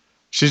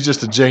 She's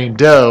just a Jane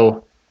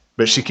Doe.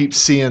 But she keeps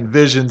seeing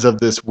visions of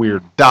this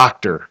weird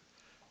doctor.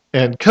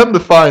 And come to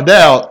find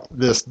out,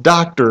 this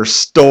doctor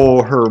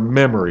stole her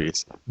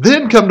memories.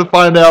 Then come to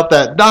find out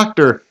that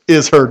doctor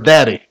is her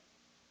daddy.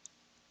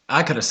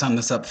 I could have summed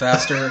this up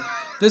faster.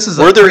 This is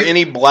Were there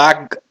any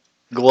black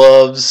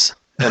gloves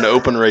and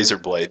open razor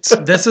blades?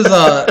 This is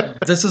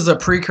a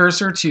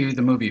precursor to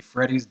the movie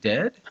Freddy's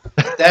Dead.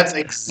 That's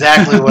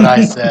exactly what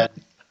I said.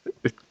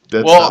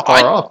 That's Well, not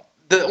far off.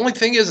 The only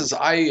thing is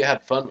I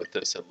had fun with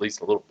this at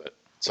least a little bit,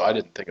 so I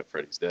didn't think of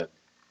Freddy's Dead.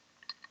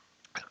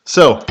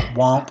 So,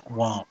 Womp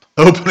womp.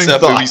 opening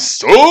That movie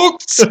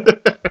thoughts. sucks.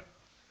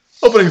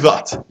 Opening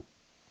thoughts.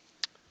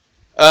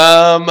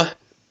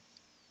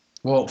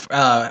 Well,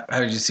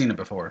 have you seen it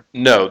before?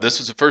 No, this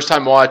was the first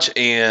time watch,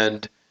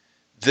 and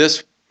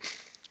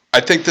I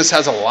think this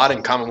has a lot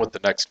in common with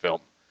the next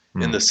film,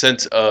 in the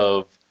sense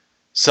of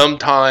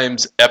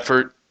sometimes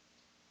effort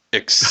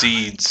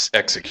exceeds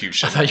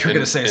execution. I thought you were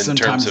going to say in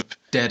sometimes terms of,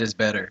 dead is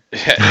better.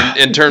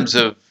 in terms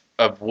of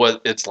what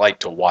it's like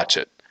to watch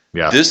it.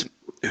 Yeah.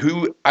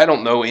 I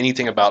don't know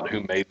anything about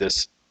who made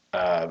this,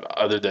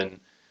 other than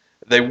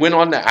they went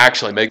on to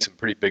actually make some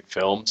pretty big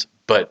films,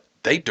 but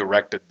they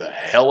directed the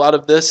hell out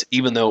of this,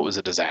 even though it was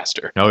a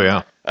disaster. Oh,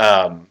 yeah.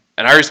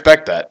 And I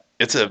respect that.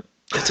 It's a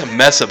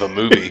mess of a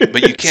movie,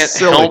 but you can't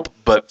Silly. help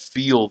but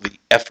feel the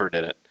effort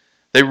in it.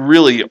 They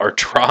really are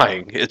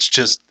trying. It's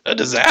just a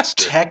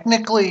disaster.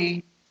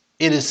 Technically,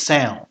 it is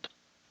sound.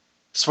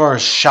 As far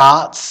as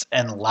shots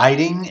and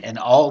lighting and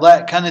all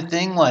that kind of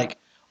thing, like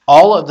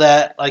all of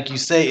that, like you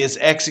say, is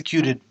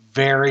executed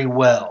very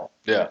well.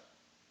 Yeah.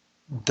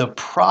 The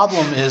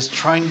problem is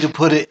trying to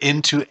put it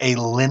into a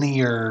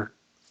linear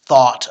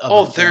thought of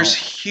a film. There's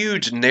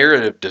huge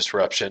narrative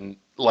disruption,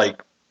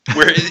 like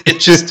where it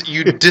just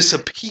you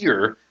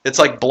disappear. It's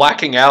like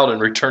blacking out and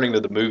returning to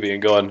the movie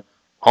and going,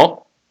 huh?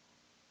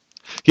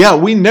 Yeah,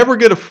 we never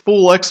get a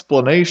full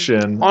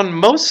explanation On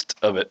most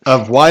of it.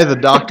 of why the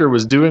doctor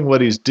was doing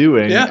what he's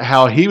doing, Yeah.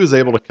 how he was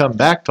able to come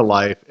back to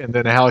life, and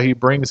then how he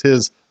brings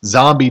his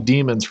zombie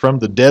demons from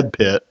the dead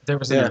pit. There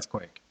was an Yeah.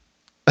 earthquake.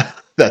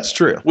 That's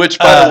true. Which,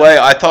 by the way,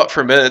 I thought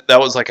for a minute that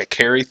was like a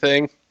Carrie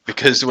thing,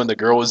 because when the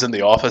girl was in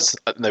the office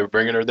and they were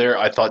bringing her there,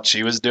 I thought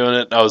she was doing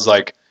it, and I was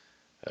like,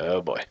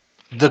 oh boy.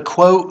 The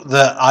quote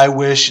that I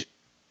wish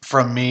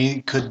from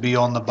me could be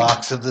on the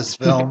box of this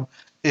film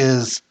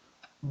is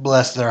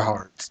 "Bless their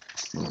hearts."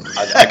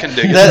 I can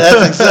dig it.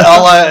 That's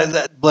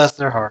all bless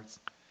their hearts.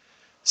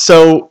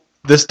 So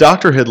this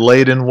doctor had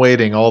laid in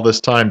waiting all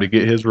this time to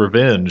get his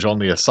revenge on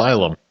the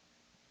asylum.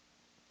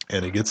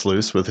 And he gets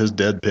loose with his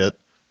dead pit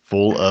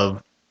full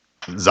of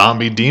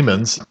zombie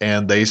demons,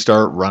 and they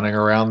start running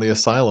around the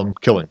asylum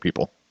killing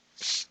people.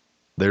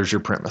 There's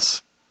your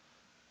premise.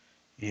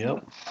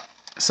 Yep.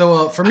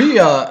 So for me,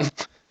 I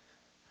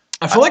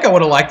feel like I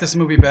would have liked this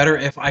movie better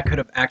if I could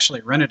have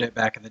actually rented it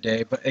back in the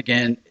day. But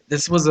again,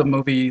 this was a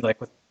movie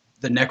like with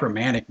the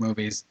necromantic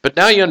movies. But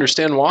now you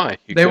understand why.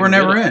 They were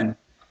never in.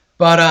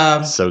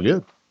 But So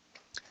good.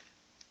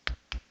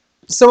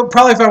 so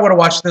probably if I would have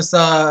watched this,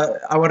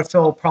 I would have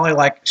felt probably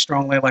like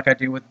strongly like I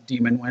do with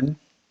Demon Wind,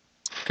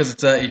 because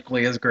it's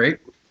equally as great.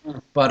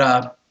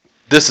 But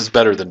This is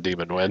better than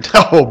Demon Wind.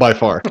 Oh, by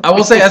far. I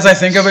will say, as I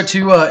think of it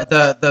too,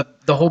 the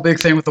whole big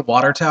thing with the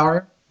water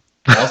tower,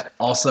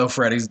 also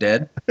Freddy's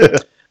Dead.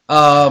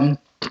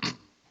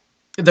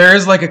 There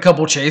is like a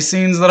couple chase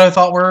scenes that I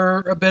thought were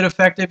a bit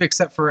effective,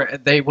 except for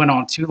they went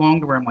on too long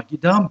to where I'm like, you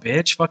dumb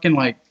bitch, fucking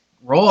like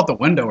roll out the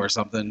window or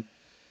something.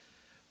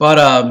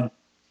 But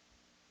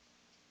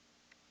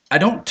I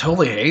don't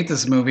totally hate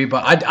this movie,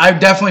 but I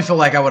definitely feel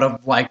like I would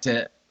have liked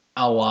it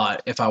a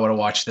lot if I would have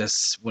watched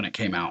this when it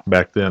came out.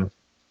 Back then.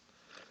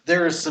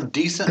 There is some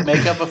decent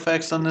makeup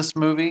effects on this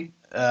movie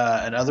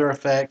and other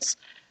effects.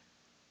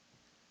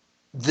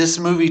 This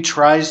movie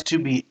tries to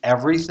be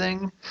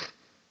everything,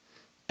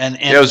 and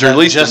Yeah, it was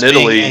released just in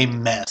Italy. being a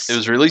mess. It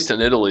was released in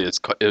Italy.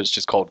 It was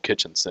just called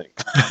Kitchen Sink.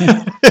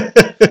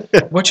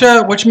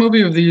 Which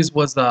movie of these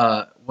was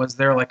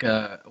there like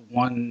a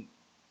one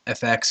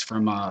FX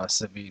from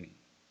Savini?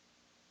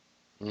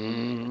 I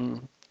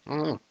don't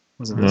know.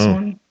 Was it this No.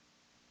 one?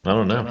 I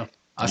don't know.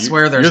 I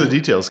swear there's You're the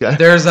details guy.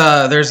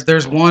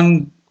 there's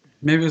one.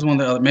 Maybe it was one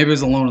of the other. Maybe it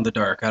was Alone in the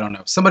Dark. I don't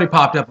know. Somebody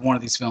popped up in one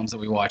of these films that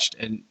we watched,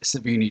 and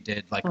Savini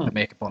did like the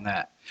makeup on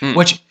that.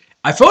 Which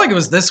I feel like it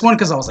was this one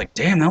because I was like,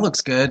 "Damn, that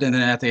looks good." And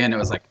then at the end, it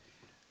was like,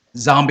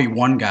 "Zombie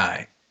one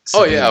guy."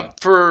 Oh Savini. yeah,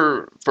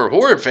 for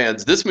horror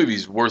fans, this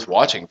movie's worth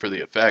watching for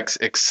the effects,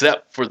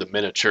 except for the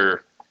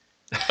miniature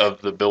of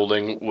the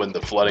building when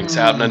the flooding's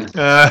happening.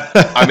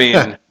 I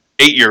mean,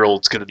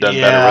 8-year-olds could have done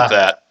better with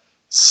that.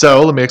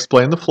 So let me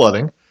explain the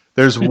flooding.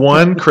 There's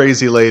one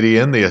crazy lady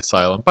in the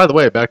asylum. By the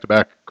way,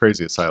 back-to-back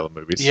crazy asylum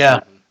movies.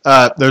 Yeah.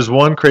 There's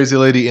one crazy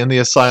lady in the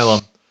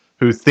asylum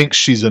who thinks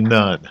she's a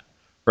nun,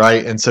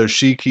 right? And so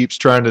she keeps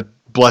trying to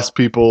bless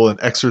people and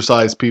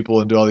exorcise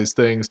people and do all these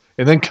things.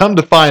 And then come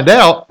to find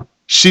out,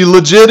 she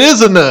legit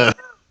is a nun.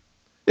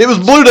 It was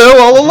Bluto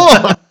all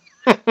along.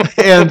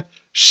 And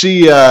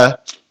she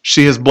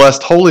has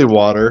blessed holy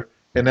water,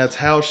 and that's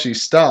how she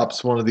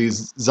stops one of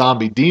these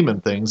zombie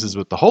demon things is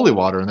with the holy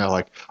water. And they're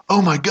like,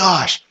 oh my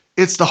gosh,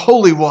 it's the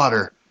holy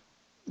water.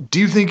 Do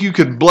you think you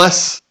could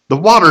bless the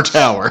water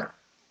tower?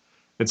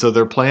 And so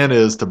their plan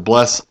is to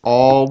bless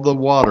all the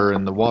water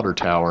in the water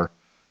tower,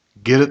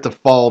 get it to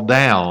fall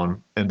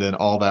down, and then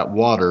all that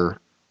water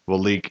will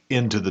leak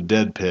into the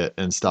dead pit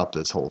and stop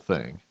this whole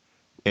thing.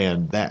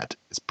 And that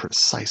is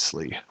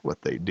precisely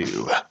what they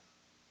do.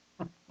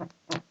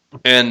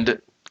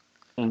 And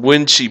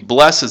when she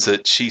blesses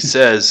it, she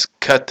says,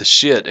 cut the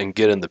shit and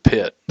get in the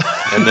pit.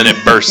 And then it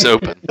bursts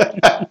open.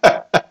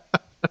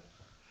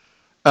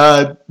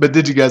 But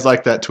did you guys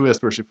like that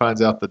twist where she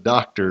finds out the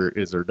doctor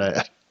is her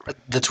dad?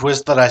 The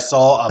twist that I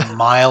saw a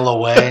mile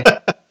away.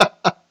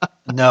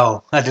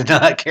 No, I did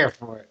not care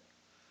for it.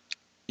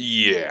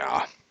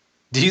 Yeah.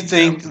 Do you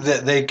think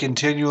that they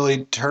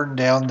continually turned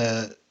down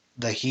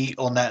the heat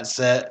on that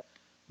set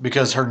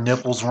because her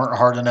nipples weren't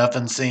hard enough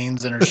in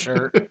scenes in her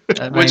shirt?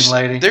 That main Which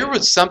lady. there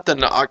was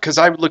something, because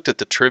I looked at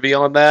the trivia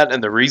on that,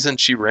 and the reason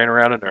she ran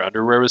around in her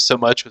underwear was so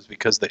much was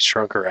because they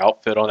shrunk her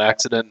outfit on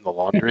accident in the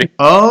laundry.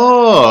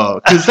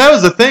 Oh, because that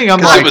was the thing. I'm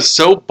Because like, it was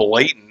so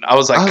blatant. I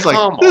was like,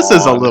 come this on.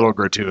 is a little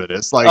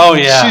gratuitous. Like, Oh,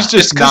 yeah. she's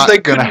just because not they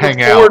going to couldn't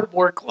hang afford out.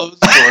 more clothes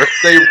for her.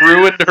 They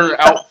ruined her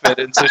outfit,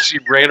 and so she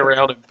ran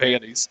around in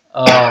panties.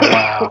 Oh,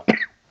 wow.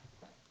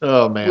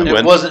 Oh man.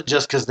 It wasn't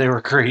just because they were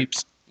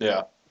creeps.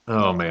 Yeah,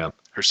 Oh man.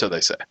 or so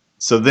they say.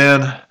 So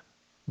then,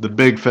 the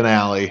big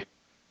finale.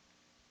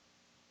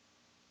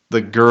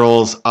 The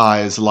girl's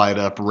eyes light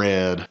up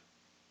red,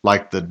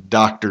 like the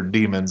Dr.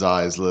 Demon's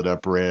eyes lit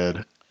up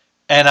red.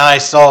 And I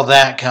saw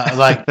that kind of,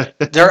 like,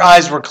 their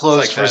eyes were closed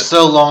Like for that.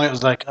 so long, it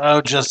was like,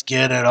 oh, just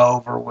get it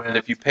over And with.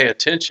 if you pay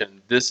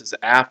attention, this is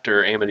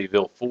after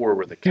Amityville 4,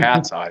 where the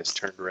cat's eyes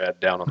turned red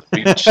down on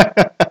the beach.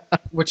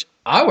 Which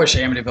I wish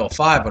Amityville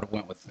 5 would have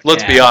went with. The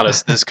Let's be cat.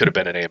 honest, this could have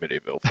been an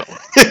Amityville film.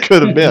 It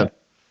could have been.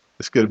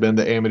 This could have been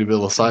the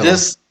Amityville Asylum.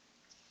 This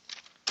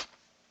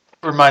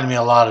reminded me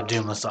a lot of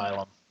Doom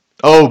Asylum.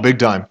 Oh, big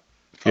time.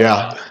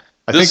 Yeah.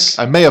 I This-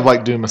 think I may have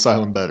liked Doom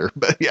Asylum better,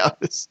 but yeah,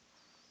 this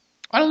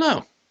I don't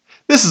know.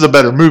 is a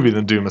better movie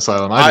than Doom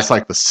Asylum. I just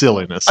like the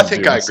silliness. I of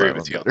think Doom I agree Asylum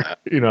with you on better. that.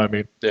 You know what I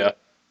mean? Yeah.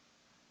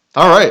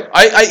 All right.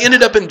 I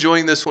ended up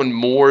enjoying this one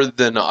more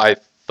than I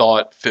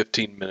thought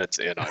 15 minutes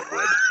in I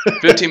would.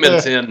 15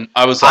 minutes in,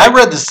 I was like, I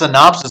read the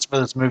synopsis for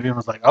this movie and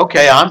was like,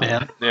 okay, I'm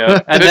in. yeah.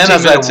 And then 15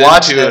 as I minutes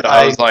watched into it,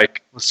 I I was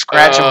like, was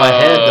scratching my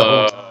head the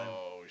whole time.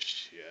 Oh,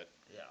 shit.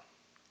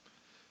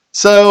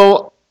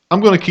 So I'm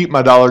going to keep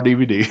my dollar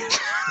DVD.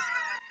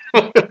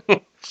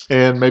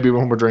 And maybe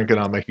when we're drinking,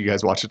 I'll make you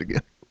guys watch it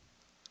again.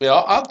 Yeah,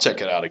 I'll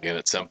check it out again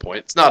at some point.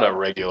 It's not a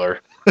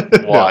regular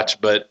watch,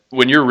 but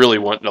when you're really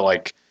wanting to,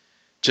 like,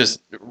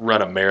 just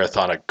run a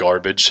marathon of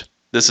garbage,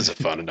 this is a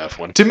fun enough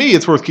one. To me,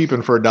 it's worth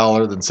keeping for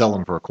 $1 than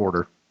selling for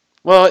 $0.25.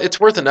 Well, it's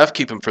worth enough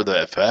keeping for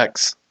the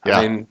effects. Yeah.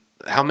 I mean,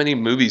 how many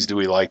movies do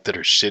we like that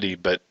are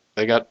shitty, but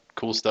they got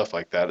cool stuff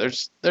like that?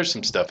 There's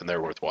some stuff in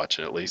there worth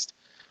watching at least.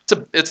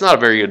 It's not a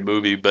very good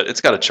movie, but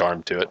it's got a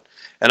charm to it.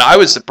 And I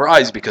was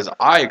surprised because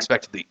I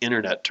expected the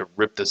internet to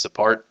rip this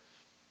apart.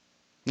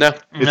 No,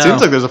 It seems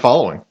like there's a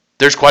following.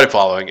 there's quite a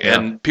following, Yeah.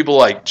 and people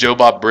like Joe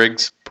Bob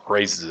Briggs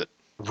praises it.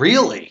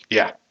 Really?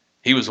 Yeah,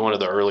 he was one of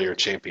the earlier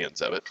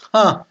champions of it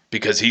Huh.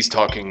 because he's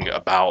talking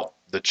about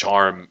the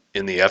charm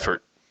in the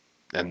effort,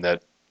 and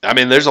that I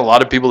mean, there's a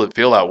lot of people that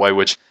feel that way,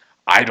 which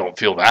I don't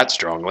feel that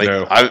strongly.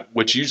 No.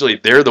 Which usually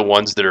they're the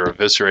ones that are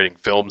eviscerating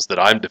films that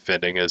I'm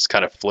defending is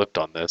kind of flipped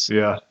on this.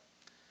 Yeah.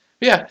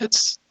 Yeah,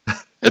 it's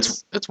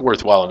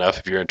worthwhile enough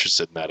if you're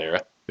interested in that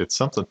era. It's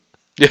something.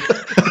 Yeah.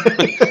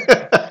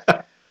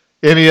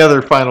 Any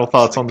other final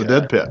thoughts on the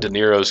Dead Pit? De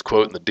Niro's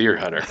quote in The Deer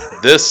Hunter.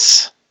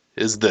 This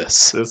is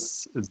this.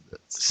 This is this.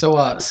 So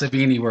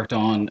Savini worked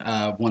on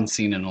one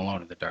scene in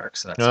Alone in the Dark.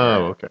 So that's Oh,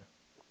 where- okay.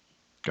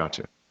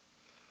 Gotcha.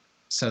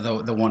 So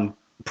the one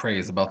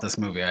praise about this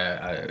movie,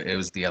 it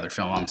was the other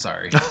film. I'm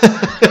sorry.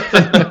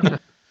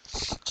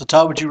 So,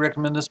 Todd, would you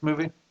recommend this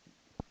movie?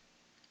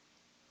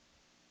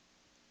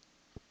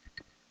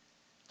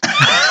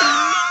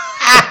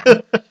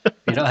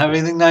 You don't have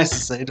anything nice to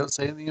say. Don't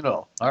say anything at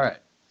all. All right.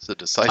 It's a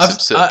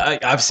decisive sip.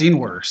 I've seen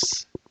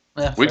worse.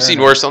 Yeah, We've fair seen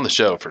enough. worse on the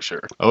show for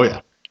sure. Oh,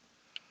 yeah.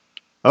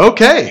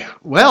 Okay.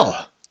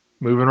 Well,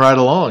 moving right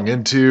along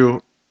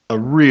into a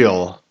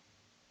real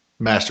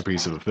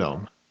masterpiece of a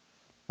film.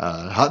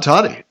 Hot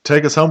Toddy,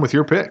 take us home with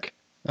your pick.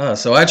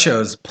 So I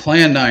chose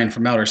Plan 9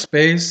 from Outer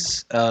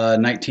Space,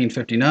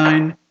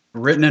 1959,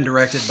 written and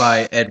directed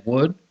by Ed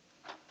Wood,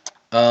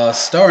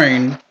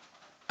 starring,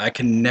 I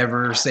can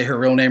never say her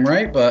real name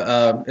right,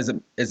 but is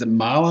it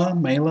Mala?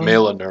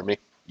 Mela Nurmi.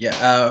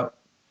 Yeah,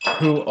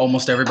 who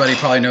almost everybody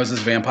probably knows as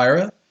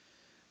Vampira,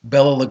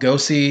 Bela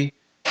Lugosi,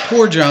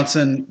 Tor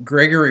Johnson,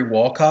 Gregory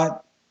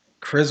Walcott,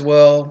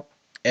 Criswell,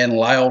 and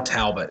Lyle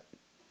Talbot.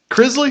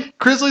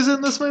 Crisley's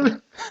in this movie.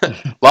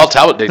 Lyle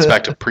Talbot dates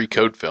back to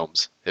pre-code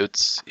films.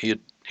 He'd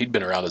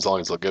been around as long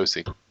as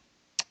Lugosi.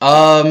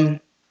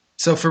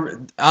 So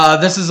for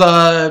this is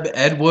a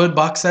Ed Wood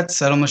box set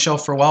set on the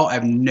shelf for a while.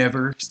 I've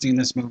never seen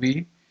this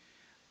movie.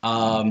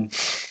 I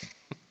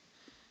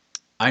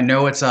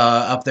know it's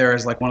up there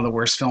as like one of the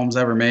worst films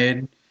ever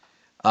made.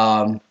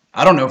 I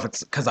don't know if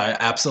it's because I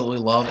absolutely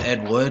love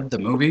Ed Wood, the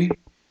movie,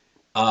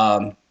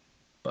 but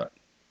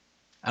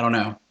I don't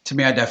know. To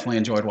me, I definitely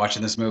enjoyed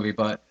watching this movie,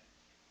 but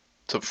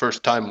It's a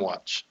first time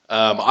watch.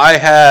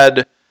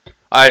 I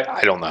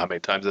don't know how many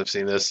times I've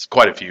seen this.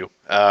 Quite a few.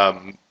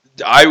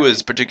 I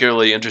was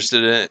particularly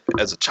interested in it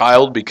as a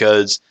child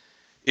because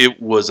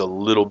it was a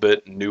little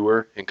bit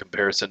newer in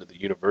comparison to the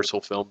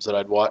Universal films that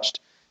I'd watched,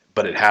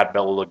 but it had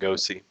Bela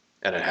Lugosi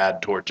and it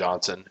had Tor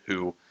Johnson,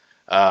 who,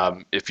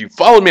 if you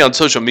followed me on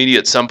social media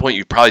at some point,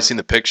 you've probably seen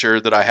the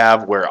picture that I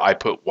have where I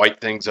put white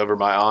things over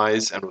my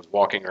eyes and was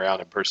walking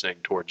around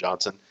impersonating Tor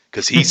Johnson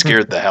because he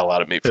scared the hell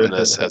out of me from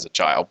this as a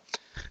child.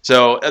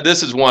 So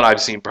this is one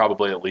I've seen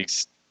probably at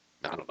least,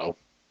 I don't know,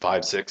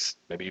 5, 6,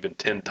 maybe even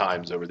 10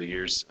 times over the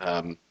years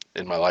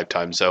in my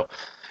lifetime. So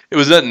it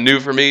was nothing new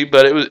for me,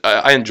 but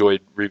I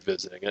enjoyed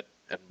revisiting it,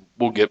 and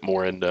we'll get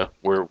more into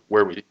where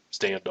we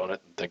stand on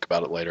it and think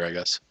about it later, I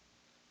guess.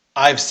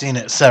 I've seen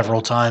it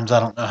several times. I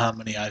don't know how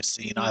many I've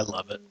seen. I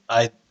love it.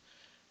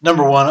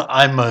 Number one,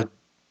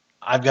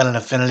 I've got an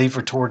affinity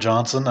for Tor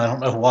Johnson. I don't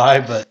know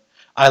why, but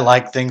I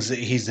like things that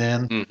he's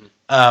in.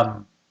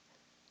 Mm-hmm.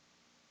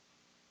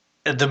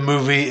 The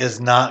movie is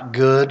not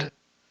good,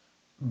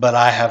 but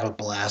I have a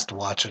blast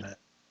watching it.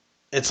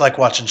 It's like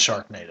watching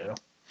Sharknado.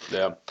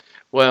 Yeah.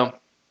 Well,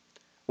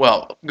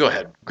 go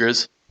ahead,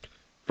 Grizz.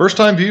 First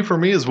time view for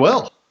me as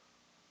well.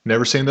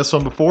 Never seen this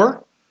one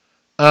before.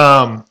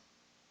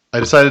 I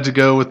decided to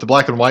go with the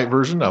black and white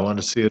version. I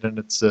wanted to see it in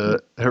its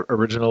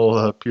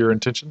original pure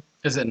intention.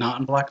 is it not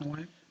in black and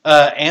white?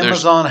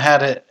 Amazon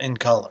had it in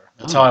color.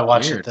 That's how I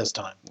watched weird. it this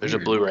time. There's a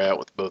Weird. Blu-ray out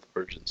with both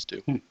versions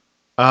too.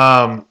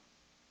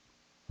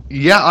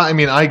 Yeah, I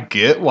mean, I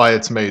get why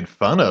it's made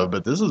fun of,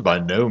 but this is by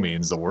no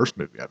means the worst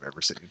movie I've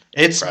ever seen.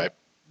 It's Right.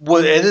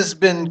 it has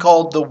been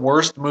called the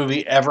worst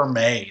movie ever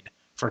made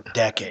for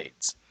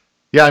decades.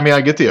 Yeah, I mean,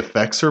 I get the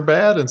effects are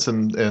bad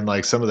and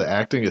like some of the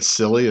acting is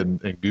silly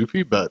and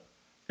goofy, but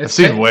I've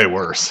seen way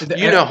worse.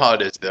 You know how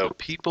it is, though.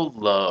 People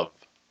love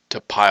to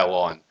pile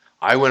on.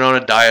 I went on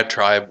a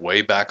diatribe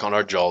way back on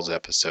our Jaws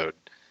episode.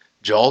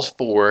 Jaws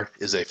 4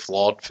 is a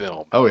flawed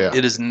film. Oh, yeah.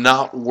 It is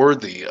not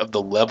worthy of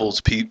the levels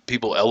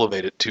people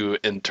elevate it to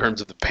in terms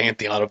of the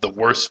pantheon of the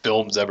worst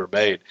films ever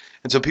made.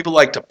 And so people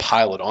like to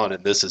pile it on,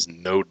 and this is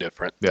no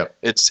different. Yeah.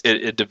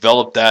 It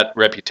developed that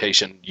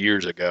reputation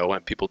years ago,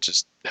 and people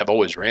just have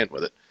always ran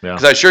with it. Yeah.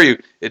 Because I assure you,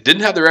 it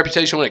didn't have the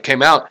reputation when it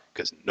came out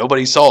because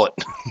nobody saw it.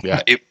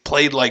 Yeah. It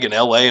played like in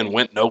L.A. and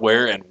went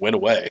nowhere and went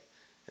away.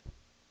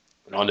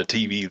 And on the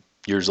TV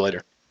years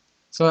later.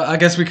 So I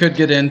guess we could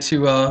get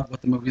into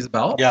what the movie's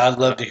about. Yeah, I'd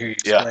love to hear you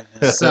Yeah.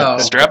 explain this. So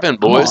Strap in,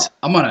 boys.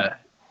 I'm gonna,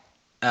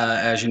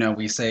 as you know,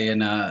 we say in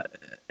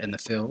the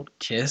field,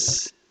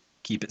 KISS,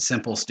 keep it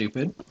simple,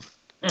 stupid.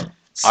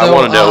 I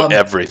want to know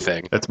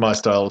everything. That's my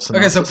style of Okay,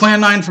 synopsis. so Plan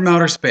 9 from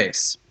Outer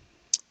Space.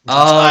 The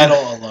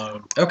title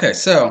alone. Okay,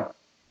 so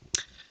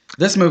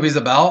this movie's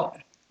about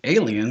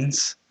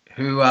aliens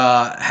who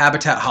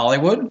habitat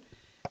Hollywood,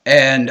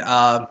 and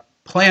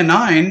Plan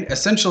 9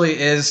 essentially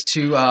is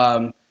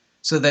to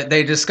so that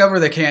they discover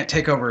they can't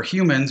take over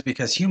humans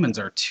because humans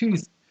are too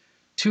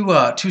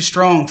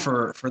strong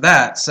for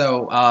that.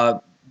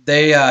 So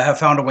they have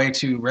found a way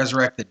to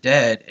resurrect the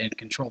dead and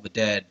control the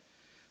dead.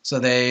 So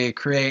they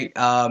create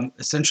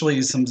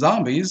essentially some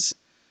zombies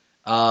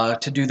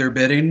to do their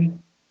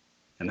bidding.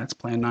 And that's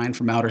Plan 9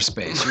 from Outer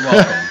Space. You're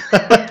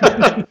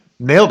welcome.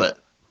 Nailed it.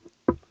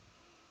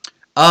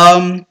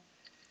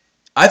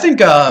 I think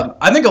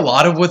a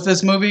lot of with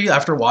this movie,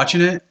 after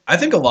watching it, I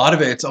think a lot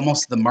of it's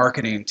almost the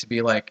marketing to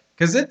be like,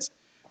 because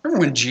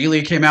remember when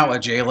Geely came out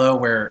with J-Lo,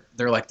 where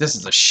they're like, this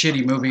is a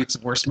shitty movie, it's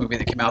the worst movie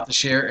that came out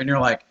this year, and you're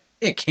like,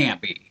 it can't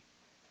be.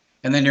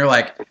 And then you're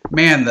like,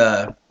 man,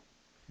 And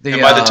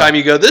by the time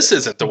you go, this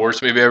isn't the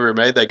worst movie ever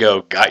made, they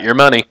go, got your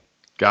money.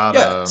 Got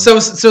yeah. So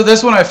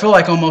this one I feel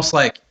like almost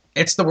like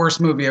it's the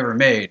worst movie ever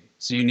made,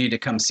 so you need to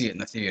come see it in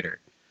the theater.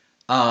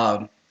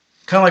 Kind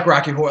of like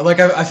Rocky Horror. Like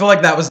I feel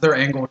like that was their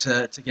angle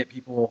to get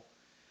people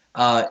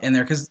in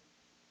there, because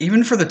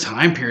even for the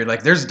time period,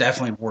 like there's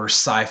definitely worse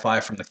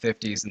sci-fi from the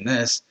 50s than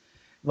this.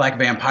 Like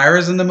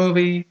vampires in the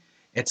movie,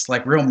 it's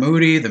like real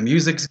moody. The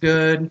music's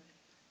good.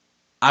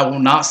 I will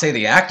not say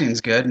the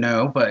acting's good,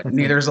 no, but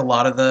neither is a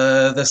lot of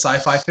the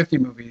sci-fi 50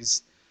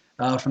 movies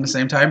from the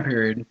same time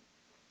period.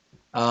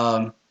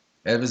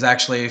 It was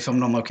actually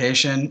filmed on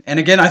location. And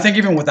again, I think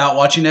even without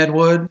watching Ed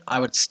Wood, I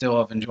would still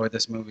have enjoyed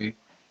this movie.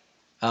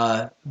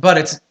 But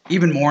it's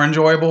even more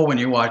enjoyable when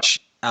you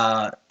watch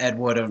Ed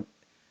Wood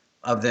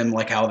of them,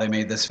 like how they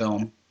made this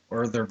film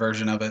or their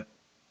version of it.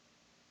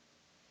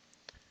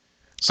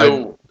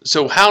 So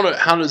how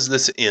does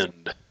this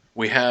end?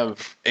 We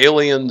have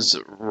aliens,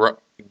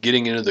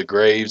 getting into the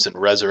graves and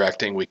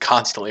resurrecting, we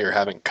constantly are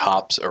having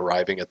cops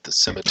arriving at the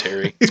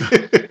cemetery.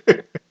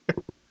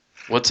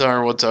 What's our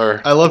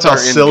I love what's how our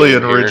end silly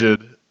game and here?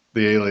 rigid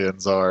the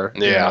aliens are.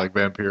 You know, Yeah. like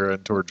Vampira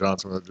and Tor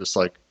Johnson are just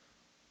like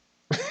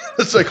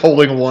it's like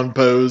holding one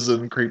pose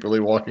and creepily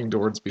walking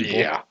towards people.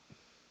 Yeah.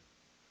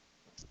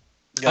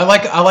 I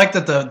like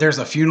that there's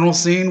a funeral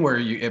scene where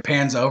it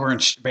pans over and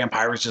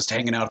Vampira's just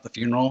hanging out at the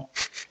funeral.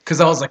 Because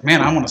I was like,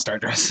 man, I want to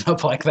start dressing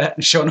up like that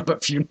and showing up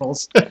at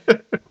funerals.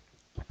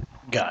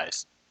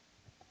 Guys,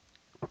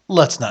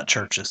 let's not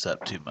church this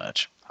up too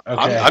much.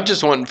 Okay. I'm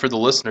just wanting for the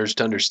listeners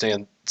to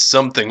understand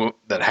something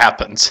that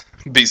happens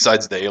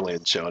besides the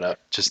aliens showing up,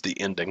 just the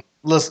ending.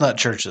 Let's not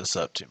church this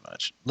up too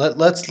much.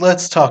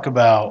 Let's talk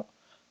about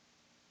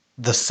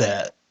the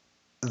set,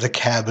 the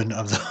cabin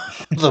of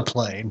the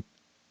plane.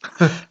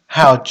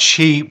 How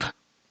cheap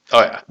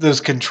Oh yeah, those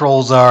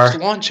controls are. just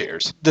lawn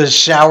chairs. The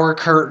shower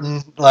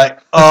curtain, like,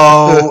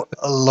 oh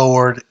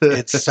Lord,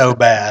 it's so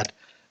bad.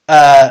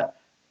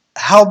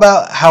 How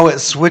about how it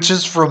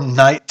switches from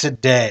night to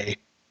day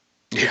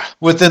Yeah,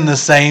 within the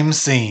same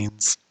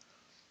scenes?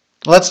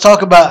 Let's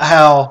talk about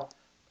how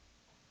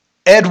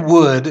Ed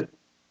Wood,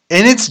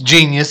 in its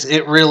genius,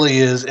 it really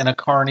is in a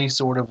carny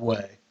sort of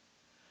way,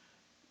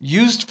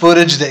 used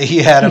footage that he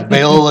had of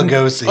Bela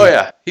Lugosi. Oh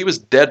yeah, he was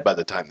dead by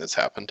the time this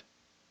happened.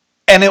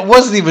 And it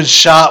wasn't even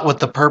shot with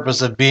the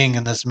purpose of being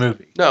in this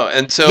movie. No,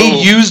 and so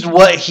He used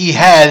what he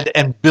had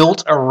and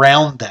built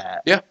around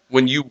that. yeah,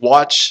 when you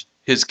watch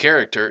his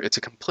character, it's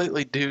a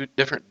completely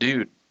different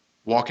dude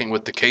walking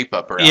with the cape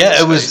up around. Yeah,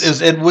 his it was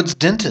face. Ed Wood's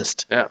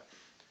dentist. Yeah.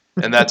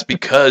 And that's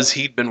because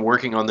he'd been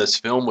working on this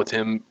film with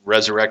him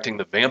resurrecting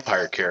the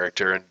vampire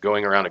character and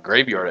going around a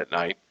graveyard at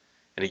night.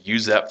 And he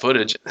used that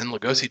footage, and then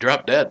Lugosi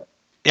dropped dead.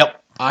 Yep.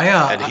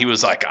 And he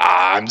was like,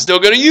 I'm still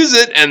going to use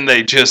it. And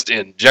they just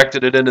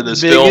injected it into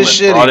this Big film as and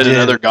shit brought he in did.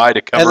 another guy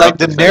to cover And like up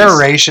the face.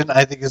 narration,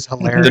 I think is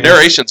hilarious. The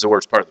narration's the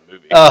worst part of the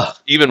movie. Ugh.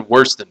 Even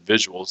worse than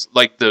visuals.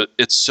 Like,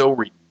 it's so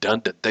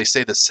redundant. They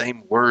say the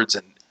same words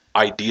and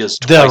ideas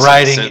twice. The in a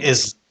writing sentence.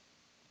 is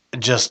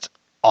just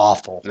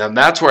awful. And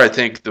that's where I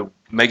think the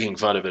making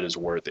fun of it is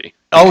worthy.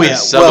 Oh, Because yeah.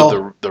 Some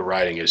Well, of the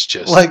writing is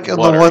just Like the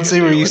what are one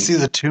scene where you doing? see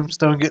the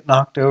tombstone get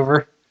knocked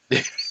over.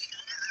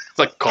 It's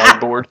like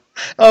cardboard.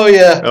 Oh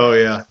yeah. Oh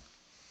yeah.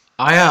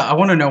 I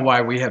want to know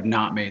why we have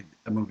not made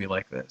a movie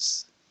like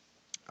this.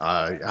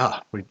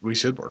 We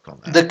should work on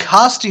that. The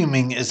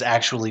costuming is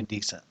actually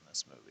decent in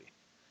this movie.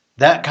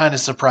 That kind of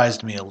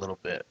surprised me a little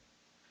bit.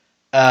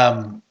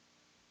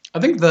 I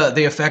think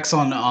the effects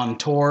on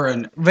Tor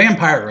and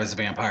Vampire is a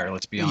vampire.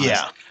 Let's be honest.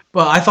 Yeah.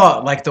 But I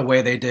thought like the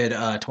way they did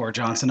Tor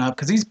Johnson up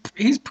because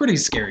he's pretty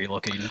scary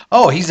looking.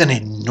 Oh, he's an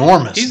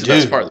enormous He's the dude.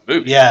 best part of the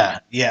movie. Yeah,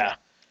 yeah.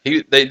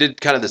 They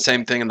did kind of the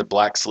same thing in The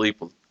Black Sleep,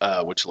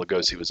 which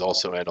Lugosi was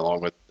also in,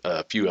 along with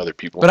a few other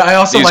people. But I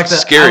also He's like the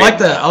scary.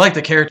 I like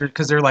the character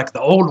because they're like the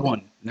old one.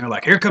 And they're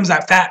like, here comes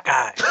that fat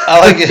guy. I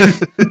like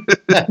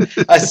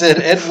it. I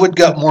said Ed Wood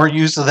got more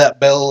use of that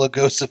Bela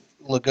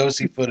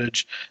Lugosi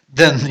footage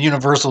than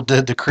Universal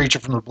did the Creature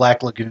from the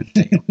Black Lagoon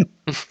theme.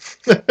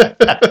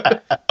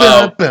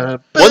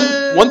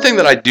 One thing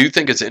that I do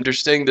think is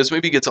interesting, this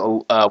movie gets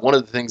one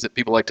of the things that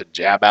people like to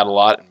jab at a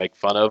lot and make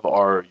fun of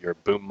are your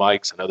boom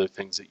mics and other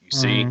things that you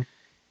see. Mhm.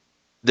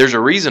 There's a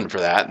reason for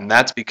that, and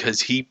that's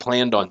because he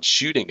planned on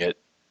shooting it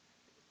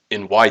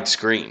in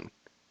widescreen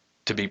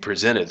to be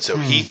presented. So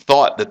he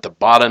thought that the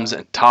bottoms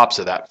and tops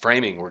of that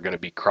framing were going to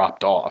be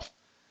cropped off.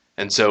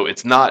 And so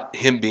it's not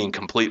him being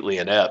completely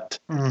inept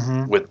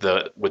Mm-hmm. with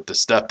the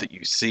stuff that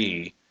you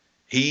see.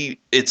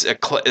 It's a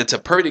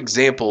perfect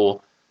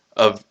example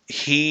of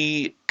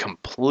he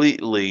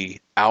completely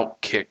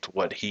outkicked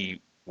what he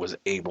was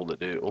able to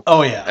do.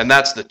 Oh yeah. And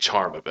that's the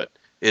charm of it.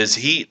 Is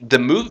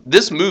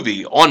this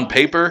movie on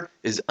paper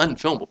is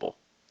unfilmable.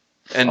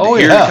 And Oh,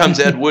 here yeah. comes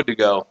Ed Wood to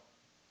go,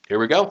 here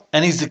we go.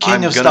 And he's the king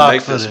I'm of gonna stock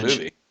make footage. this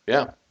movie.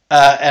 Yeah.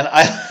 And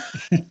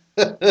I,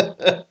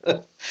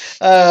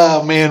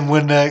 oh man,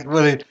 when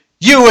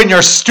you and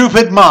your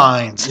stupid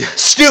minds,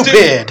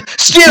 stupid.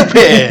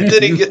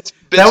 Then he gets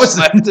That was-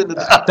 slapped into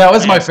the That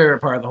was my favorite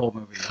part of the whole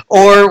movie.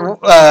 Or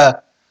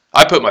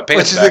I put my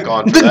pants which is back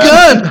on for the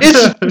that. gun.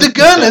 It's the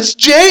gun. It's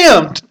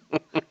jammed.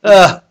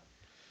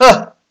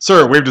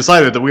 Sir, we've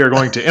decided that we are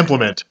going to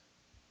implement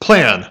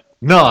Plan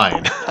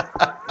 9.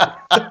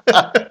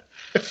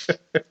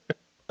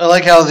 I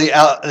like how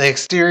the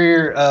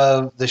exterior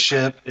of the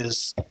ship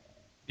is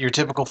your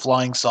typical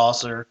flying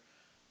saucer,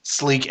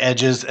 sleek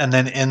edges, and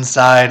then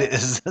inside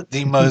is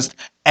the most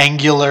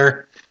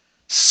angular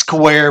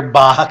square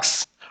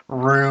box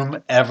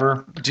room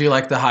ever. Do you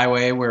like the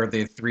highway where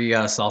the three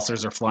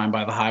saucers are flying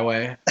by the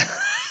highway?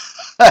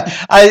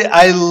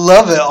 I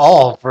love it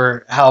all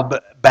for how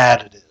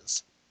bad it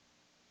is.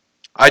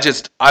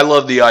 I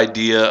love the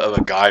idea of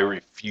a guy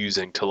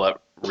refusing to let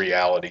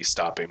reality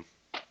stop him.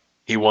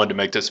 He wanted to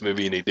make this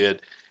movie and he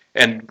did.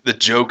 And the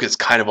joke is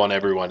kind of on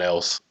everyone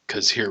else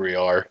because here we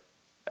are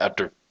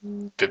after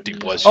 50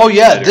 plus years. Oh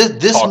yeah, later,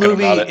 this talking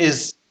movie about it.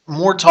 is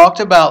more talked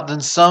about than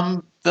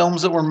some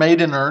films that were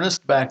made in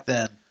earnest back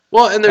then.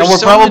 Well, and And there's we're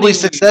so probably many,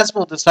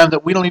 successful at this time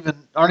that we aren't even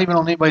on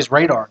anybody's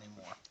radar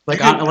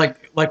anymore.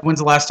 Like when's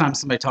the last time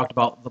somebody talked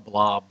about The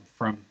Blob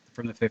from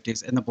the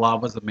 50s? And The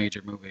Blob was a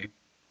major movie.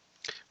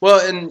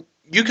 Well, and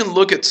you can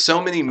look at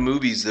so many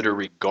movies that are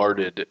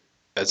regarded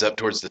as up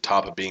towards the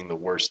top of being the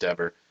worst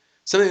ever.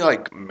 Something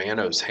like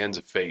Manos Hands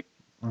of Fate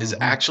is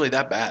actually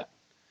that bad.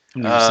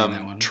 I've never seen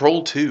that one.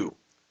 Troll 2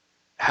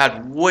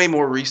 had way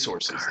more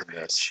resources than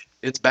this.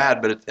 It's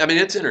bad, but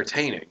it's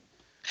entertaining.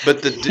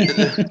 But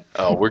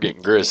oh, we're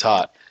getting Grizz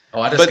hot.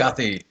 Oh, I just but- got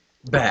the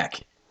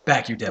back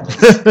you devils.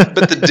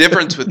 But the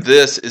difference with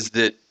this is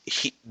that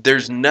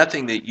there's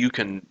nothing that you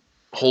can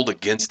hold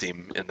against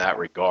him in that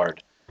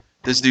regard.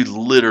 This dude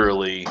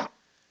literally,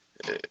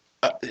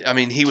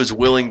 he was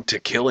willing to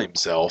kill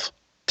himself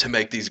to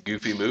make these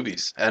goofy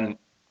movies, and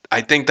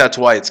I think that's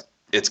why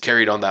it's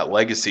carried on that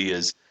legacy.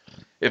 Is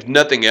if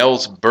nothing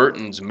else,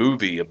 Burton's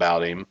movie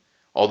about him,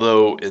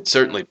 although it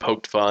certainly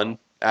poked fun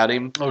at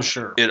him, Oh,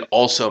 sure. it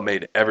also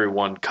made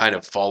everyone kind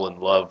of fall in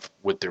love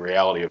with the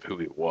reality of who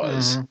he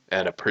was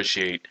and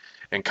appreciate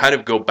and kind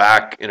of go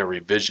back in a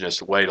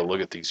revisionist way to look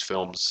at these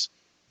films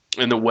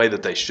in the way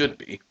that they should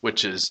be,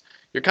 which is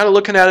you're kind of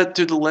looking at it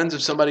through the lens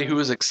of somebody who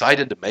is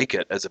excited to make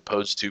it as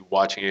opposed to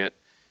watching it.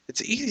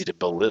 It's easy to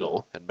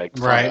belittle and make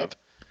fun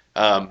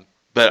of.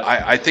 But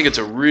I think it's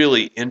a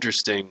really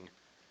interesting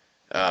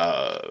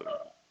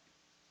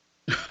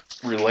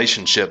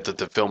relationship that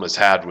the film has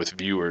had with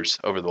viewers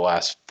over the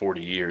last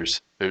 40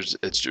 years.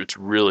 It's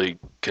really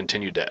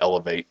continued to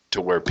elevate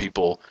to where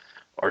people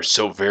are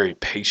so very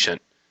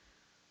patient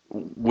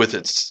with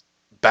its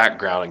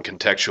background and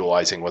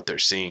contextualizing what they're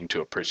seeing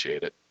to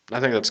appreciate it. I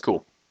think that's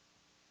cool.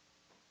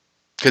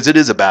 Because it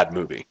is a bad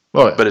movie,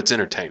 Oh, yeah. but it's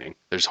entertaining.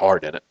 There's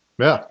heart in it.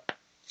 Yeah.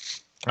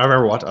 I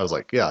remember watching. I was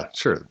like, yeah,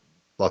 sure.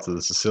 Lots of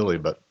this is silly,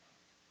 but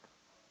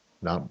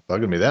not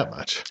bugging me that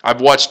much.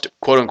 I've watched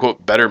quote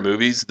unquote better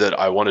movies that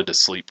I wanted to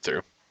sleep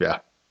through. Yeah.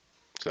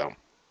 So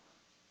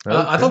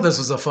I thought this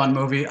was a fun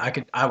movie.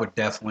 I would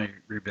definitely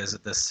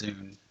revisit this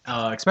soon.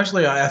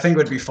 Especially, I think it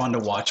would be fun to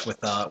watch with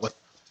a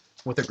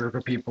group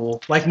of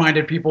people,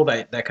 like-minded people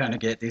that kind of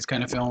get these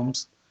kind of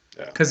films.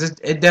 Yeah. Because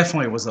it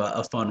definitely was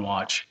a fun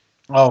watch.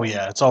 Oh,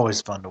 yeah. It's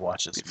always fun to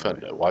watch this. it'd be fun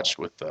to watch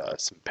with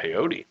some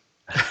peyote.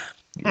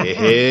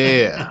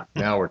 Yeah.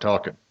 Now we're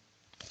talking.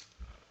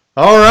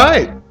 All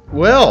right.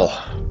 Well,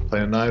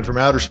 Plan 9 from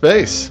Outer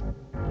Space.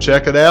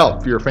 Check it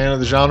out. If you're a fan of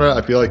the genre,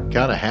 I feel like you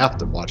kind of have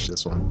to watch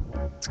this one.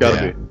 It's got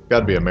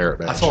to be a merit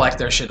badge. I feel like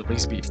there should at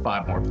least be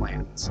 5 more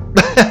plans.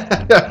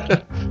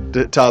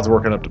 Todd's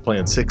working up to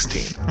Plan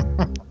 16.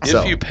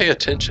 If you pay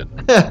attention.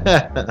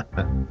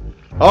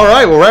 All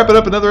right, we'll wrap it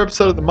up another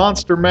episode of the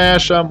Monster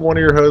Mash. I'm one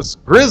of your hosts,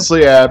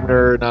 Grizzly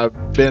Abner, and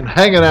I've been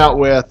hanging out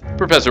with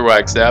Professor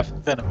Wagstaff.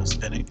 Venomous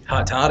Penny.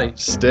 Hot toddy.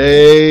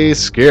 Stay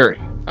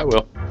Scary. I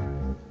will.